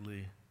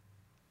completely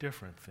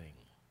different thing.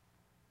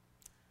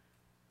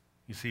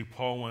 You see,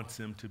 Paul wants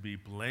them to be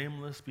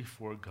blameless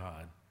before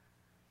God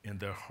in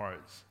their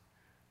hearts,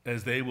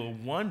 as they will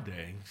one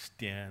day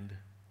stand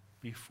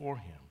before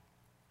him.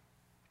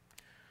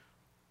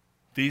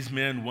 These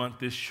men want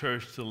this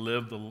church to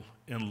live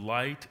in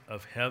light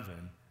of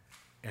heaven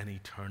and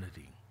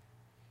eternity.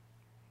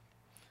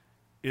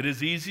 It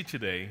is easy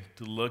today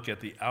to look at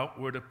the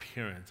outward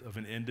appearance of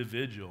an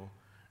individual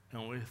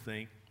and we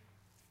think,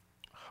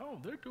 oh,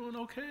 they're doing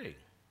okay.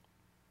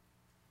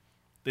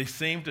 They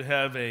seem to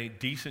have a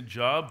decent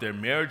job. Their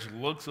marriage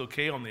looks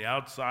okay on the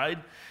outside.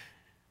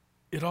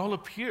 It all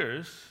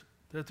appears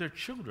that their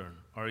children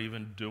are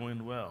even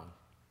doing well.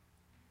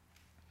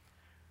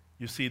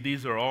 You see,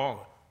 these are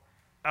all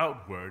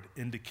outward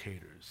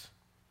indicators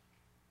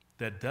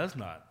that does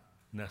not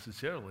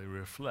necessarily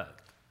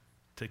reflect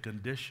the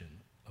condition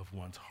of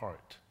one's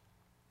heart.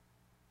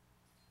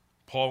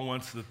 Paul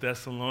wants the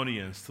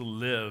Thessalonians to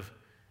live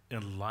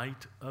in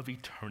light of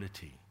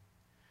eternity.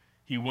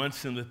 He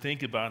wants them to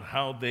think about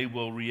how they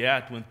will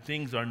react when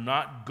things are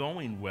not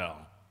going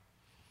well,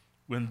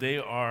 when they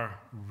are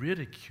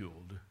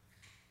ridiculed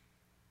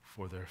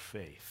for their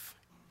faith.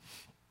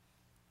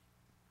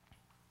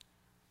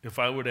 If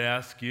I were to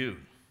ask you,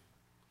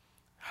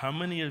 how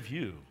many of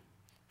you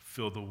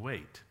feel the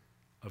weight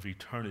of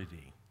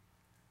eternity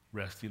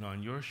resting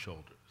on your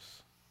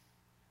shoulders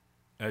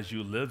as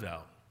you live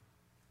out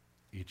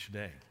each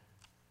day?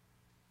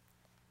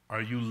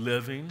 Are you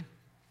living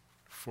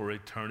for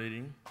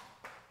eternity?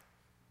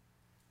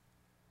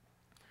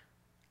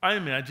 I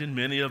imagine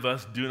many of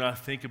us do not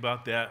think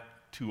about that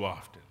too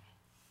often.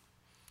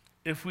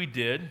 If we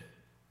did,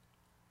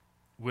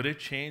 would it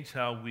change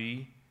how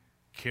we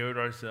carried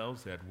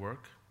ourselves at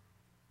work,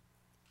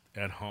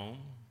 at home,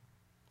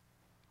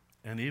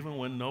 and even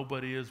when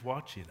nobody is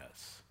watching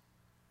us?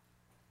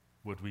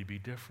 Would we be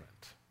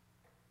different?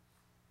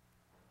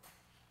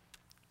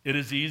 It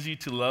is easy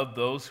to love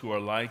those who are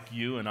like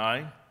you and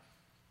I,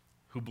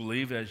 who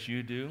believe as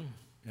you do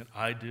and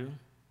I do.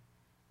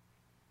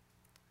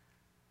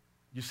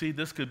 You see,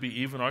 this could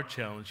be even our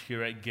challenge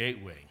here at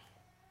Gateway.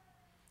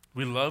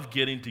 We love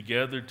getting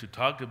together to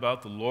talk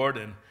about the Lord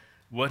and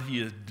what He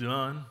has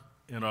done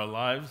in our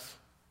lives,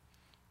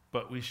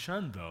 but we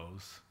shun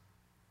those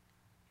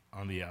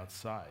on the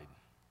outside.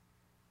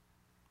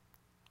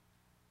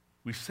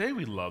 We say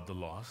we love the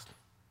lost,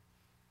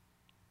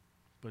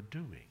 but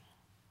do we?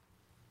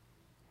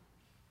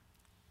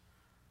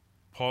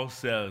 Paul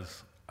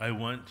says, I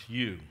want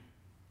you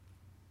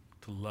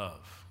to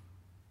love.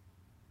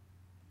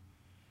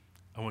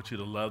 I want you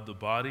to love the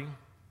body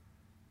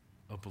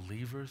of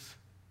believers,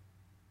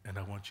 and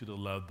I want you to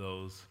love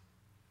those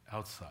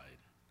outside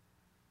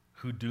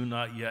who do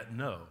not yet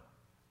know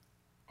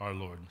our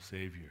Lord and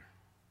Savior.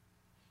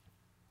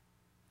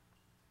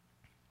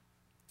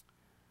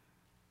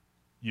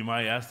 You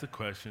might ask the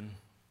question,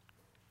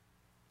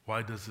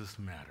 why does this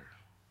matter?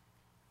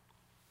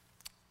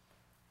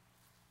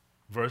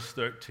 Verse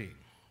 13,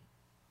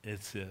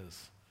 it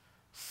says,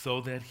 so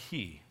that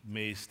He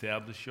may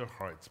establish your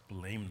hearts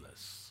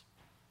blameless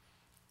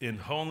in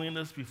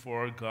holiness before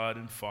our God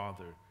and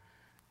Father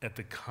at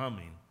the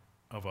coming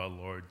of our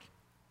Lord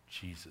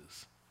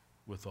Jesus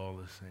with all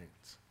the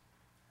saints.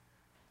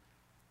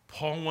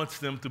 Paul wants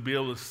them to be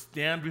able to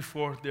stand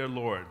before their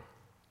Lord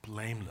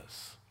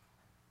blameless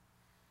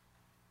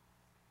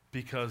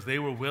because they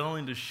were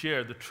willing to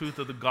share the truth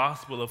of the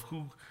gospel of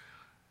who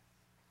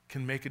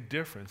can make a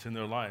difference in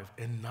their life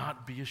and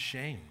not be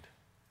ashamed.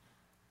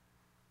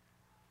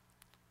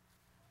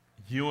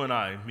 You and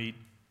I meet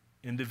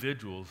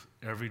individuals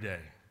every day.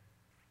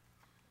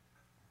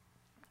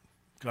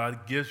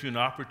 God gives you an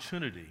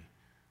opportunity,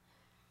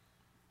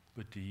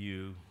 but do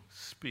you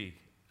speak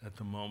at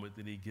the moment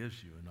that He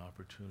gives you an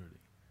opportunity?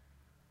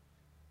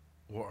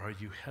 Or are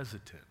you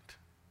hesitant?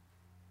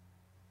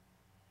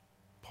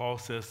 Paul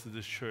says to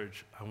this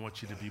church, I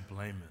want you to be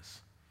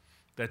blameless,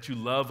 that you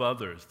love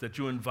others, that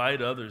you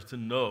invite others to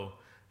know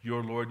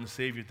your Lord and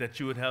Savior, that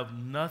you would have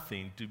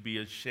nothing to be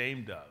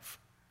ashamed of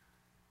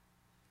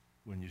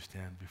when you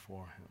stand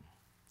before Him.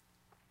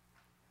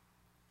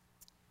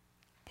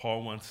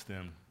 Paul wants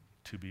them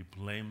to be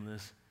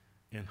blameless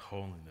in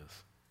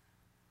holiness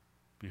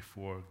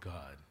before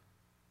God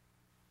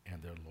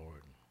and their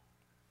Lord.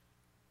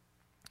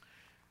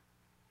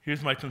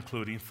 Here's my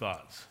concluding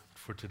thoughts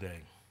for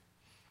today.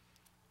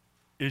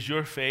 Is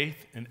your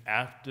faith an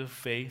active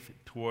faith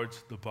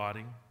towards the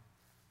body?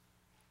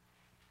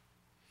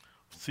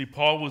 See,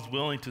 Paul was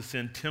willing to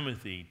send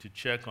Timothy to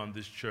check on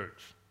this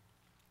church.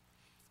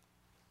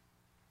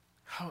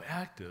 How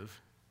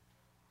active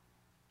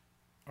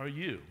are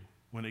you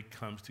when it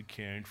comes to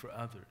caring for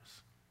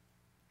others?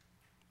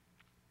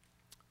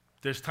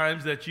 There's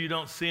times that you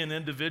don't see an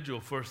individual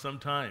for some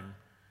time.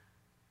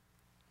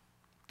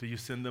 Do you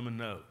send them a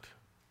note?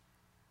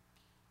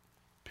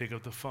 Pick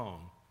up the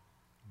phone,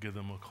 give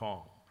them a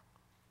call,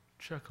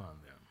 check on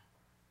them.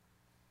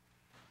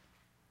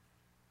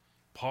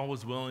 Paul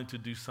was willing to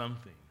do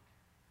something.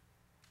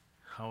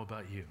 How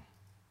about you?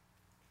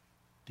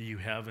 Do you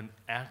have an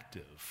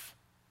active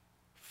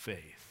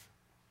faith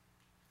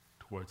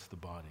towards the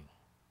body?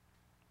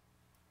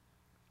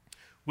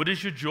 What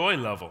is your joy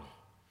level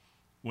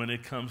when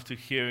it comes to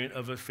hearing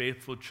of a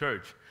faithful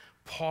church?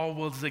 Paul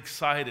was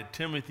excited.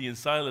 Timothy and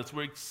Silas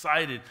were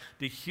excited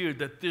to hear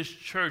that this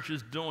church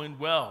is doing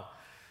well.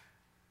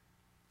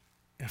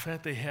 In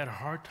fact, they had a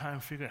hard time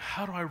figuring out,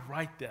 how do I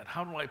write that?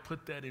 How do I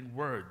put that in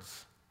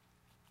words?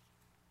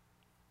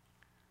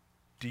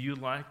 Do you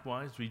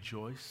likewise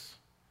rejoice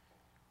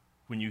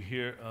when you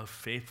hear of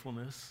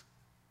faithfulness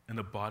in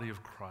the body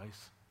of Christ?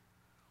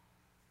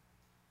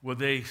 Will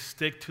they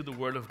stick to the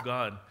Word of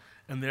God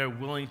and they're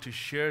willing to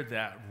share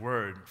that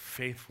Word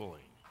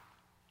faithfully?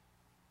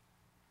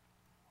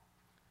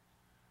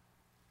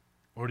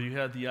 Or do you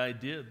have the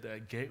idea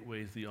that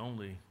Gateway is the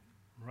only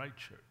right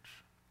church?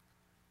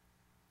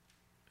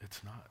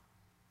 It's not.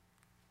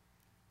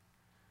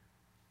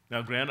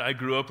 Now, granted, I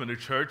grew up in a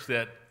church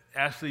that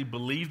actually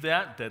believed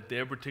that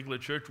their particular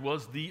church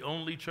was the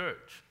only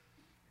church.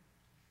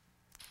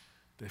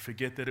 They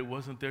forget that it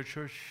wasn't their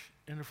church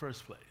in the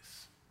first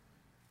place.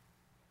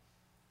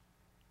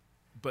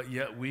 But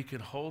yet we can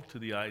hold to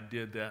the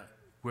idea that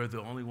we're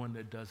the only one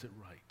that does it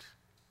right.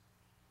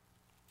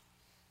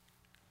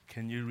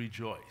 Can you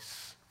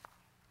rejoice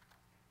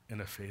in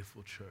a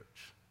faithful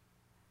church?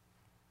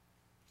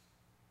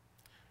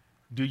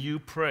 Do you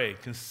pray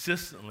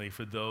consistently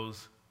for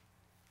those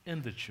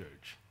in the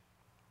church?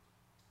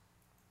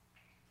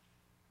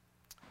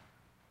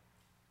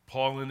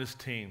 Paul and his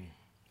team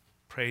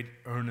prayed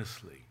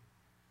earnestly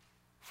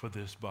for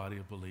this body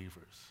of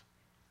believers.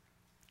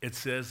 It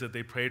says that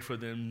they prayed for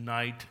them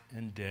night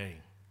and day.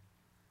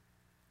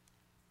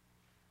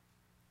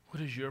 What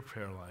does your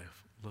prayer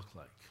life look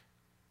like?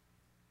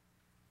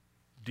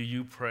 Do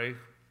you pray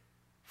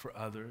for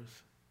others?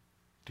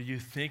 Do you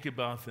think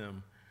about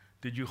them?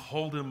 Did you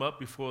hold them up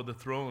before the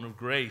throne of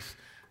grace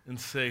and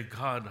say,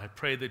 God, I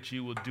pray that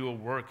you will do a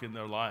work in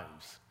their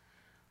lives?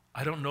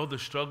 I don't know the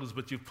struggles,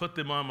 but you've put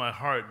them on my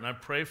heart, and I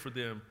pray for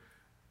them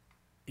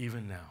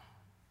even now,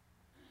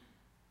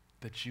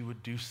 that you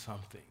would do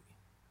something.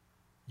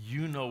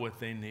 You know what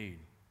they need.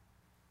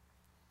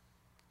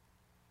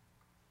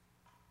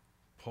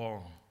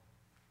 Paul,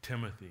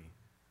 Timothy,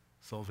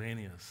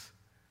 Silvanus,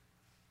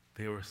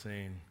 they were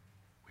saying,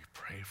 we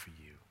pray for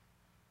you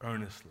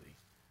earnestly,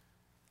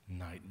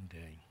 night and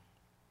day.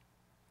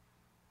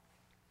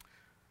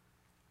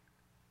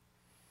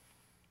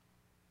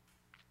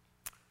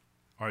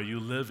 Are you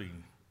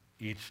living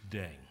each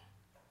day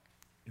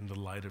in the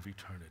light of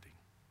eternity?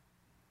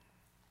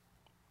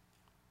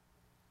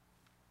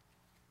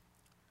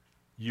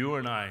 You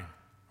and I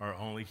are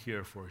only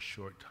here for a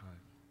short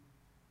time.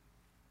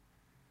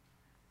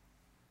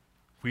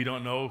 We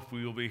don't know if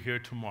we will be here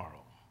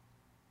tomorrow.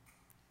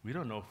 We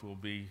don't know if we'll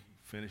be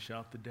finish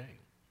out the day.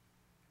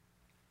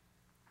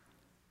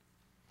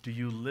 Do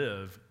you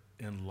live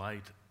in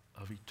light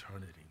of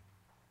eternity?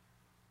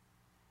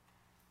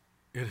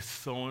 It is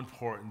so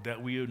important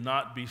that we would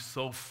not be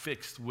so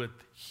fixed with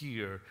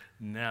here,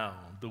 now,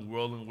 the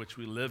world in which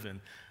we live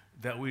in,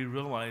 that we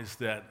realize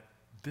that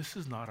this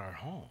is not our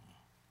home.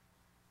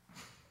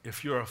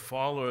 If you're a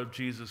follower of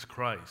Jesus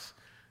Christ,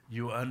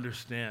 you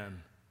understand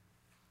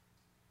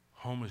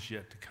home is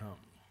yet to come.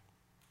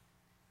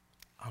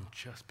 I'm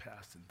just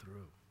passing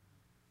through.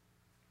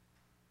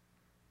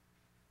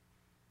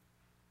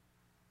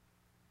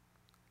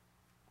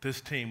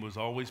 This team was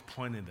always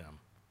pointing them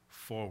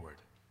forward.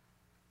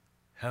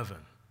 Heaven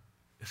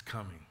is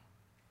coming.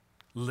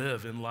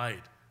 Live in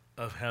light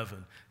of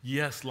heaven.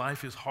 Yes,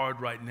 life is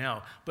hard right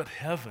now, but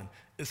heaven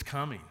is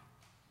coming.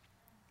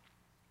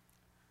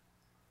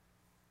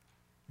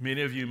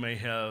 Many of you may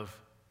have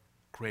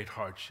great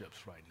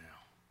hardships right now.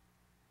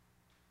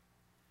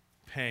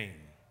 Pain,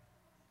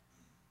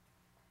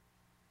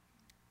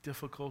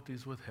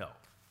 difficulties with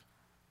health,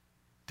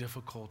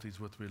 difficulties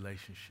with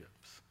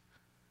relationships.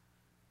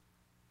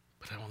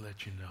 But I want to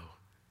let you know,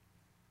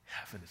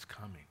 heaven is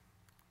coming.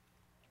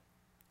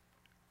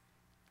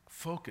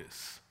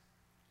 Focus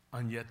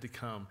on yet to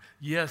come.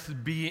 Yes,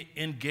 be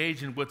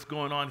engaged in what's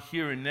going on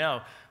here and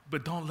now,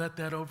 but don't let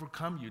that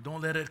overcome you.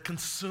 Don't let it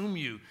consume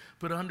you.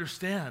 But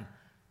understand,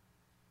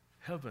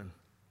 heaven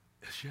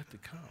is yet to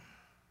come.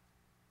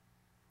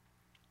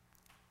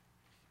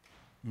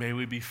 May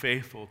we be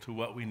faithful to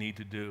what we need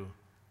to do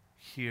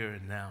here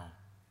and now.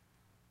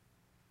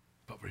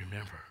 But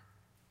remember,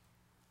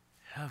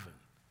 heaven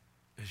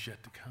is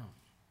yet to come.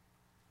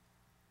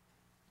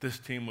 This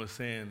team was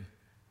saying,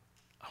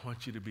 I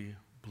want you to be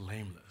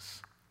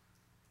blameless,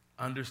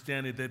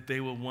 understanding that they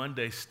will one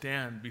day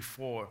stand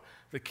before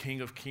the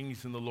King of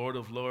Kings and the Lord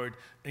of Lords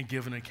and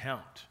give an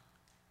account.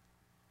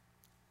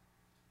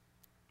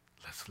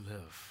 Let's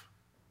live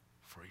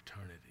for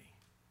eternity.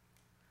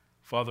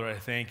 Father, I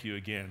thank you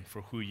again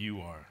for who you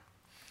are.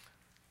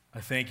 I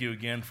thank you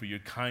again for your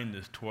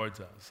kindness towards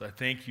us. I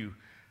thank you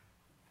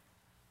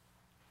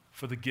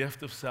for the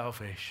gift of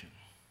salvation.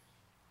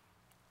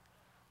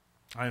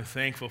 I am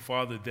thankful,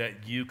 Father,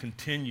 that you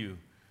continue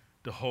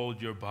to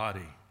hold your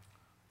body.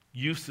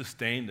 You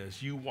sustain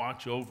us. You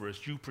watch over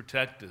us. You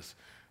protect us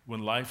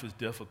when life is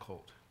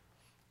difficult.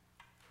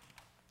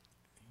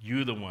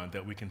 You're the one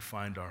that we can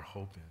find our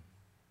hope in.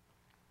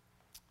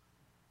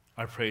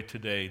 I pray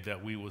today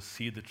that we will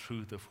see the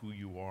truth of who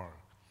you are,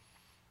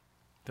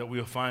 that we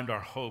will find our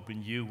hope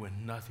in you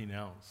and nothing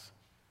else,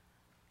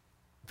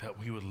 that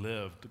we would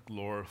live to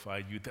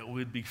glorify you, that we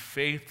would be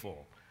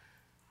faithful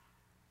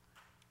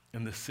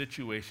in the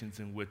situations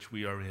in which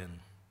we are in.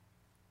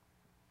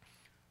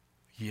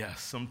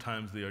 Yes,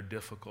 sometimes they are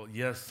difficult.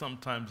 Yes,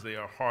 sometimes they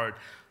are hard.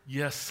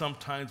 Yes,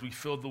 sometimes we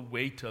feel the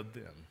weight of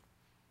them.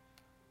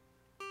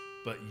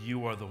 But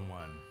you are the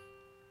one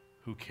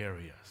who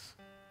carries us.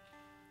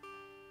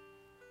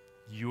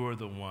 You are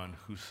the one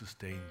who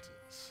sustains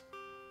us.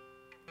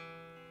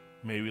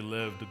 May we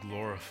live to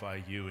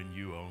glorify you and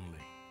you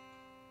only.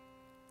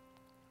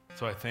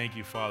 So I thank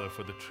you, Father,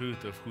 for the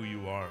truth of who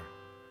you are,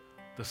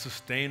 the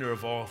sustainer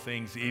of all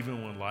things,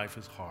 even when life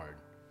is hard.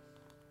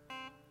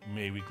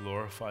 May we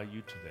glorify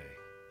you today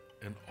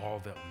in all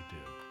that we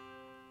do.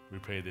 We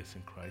pray this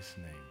in Christ's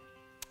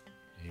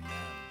name.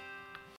 Amen.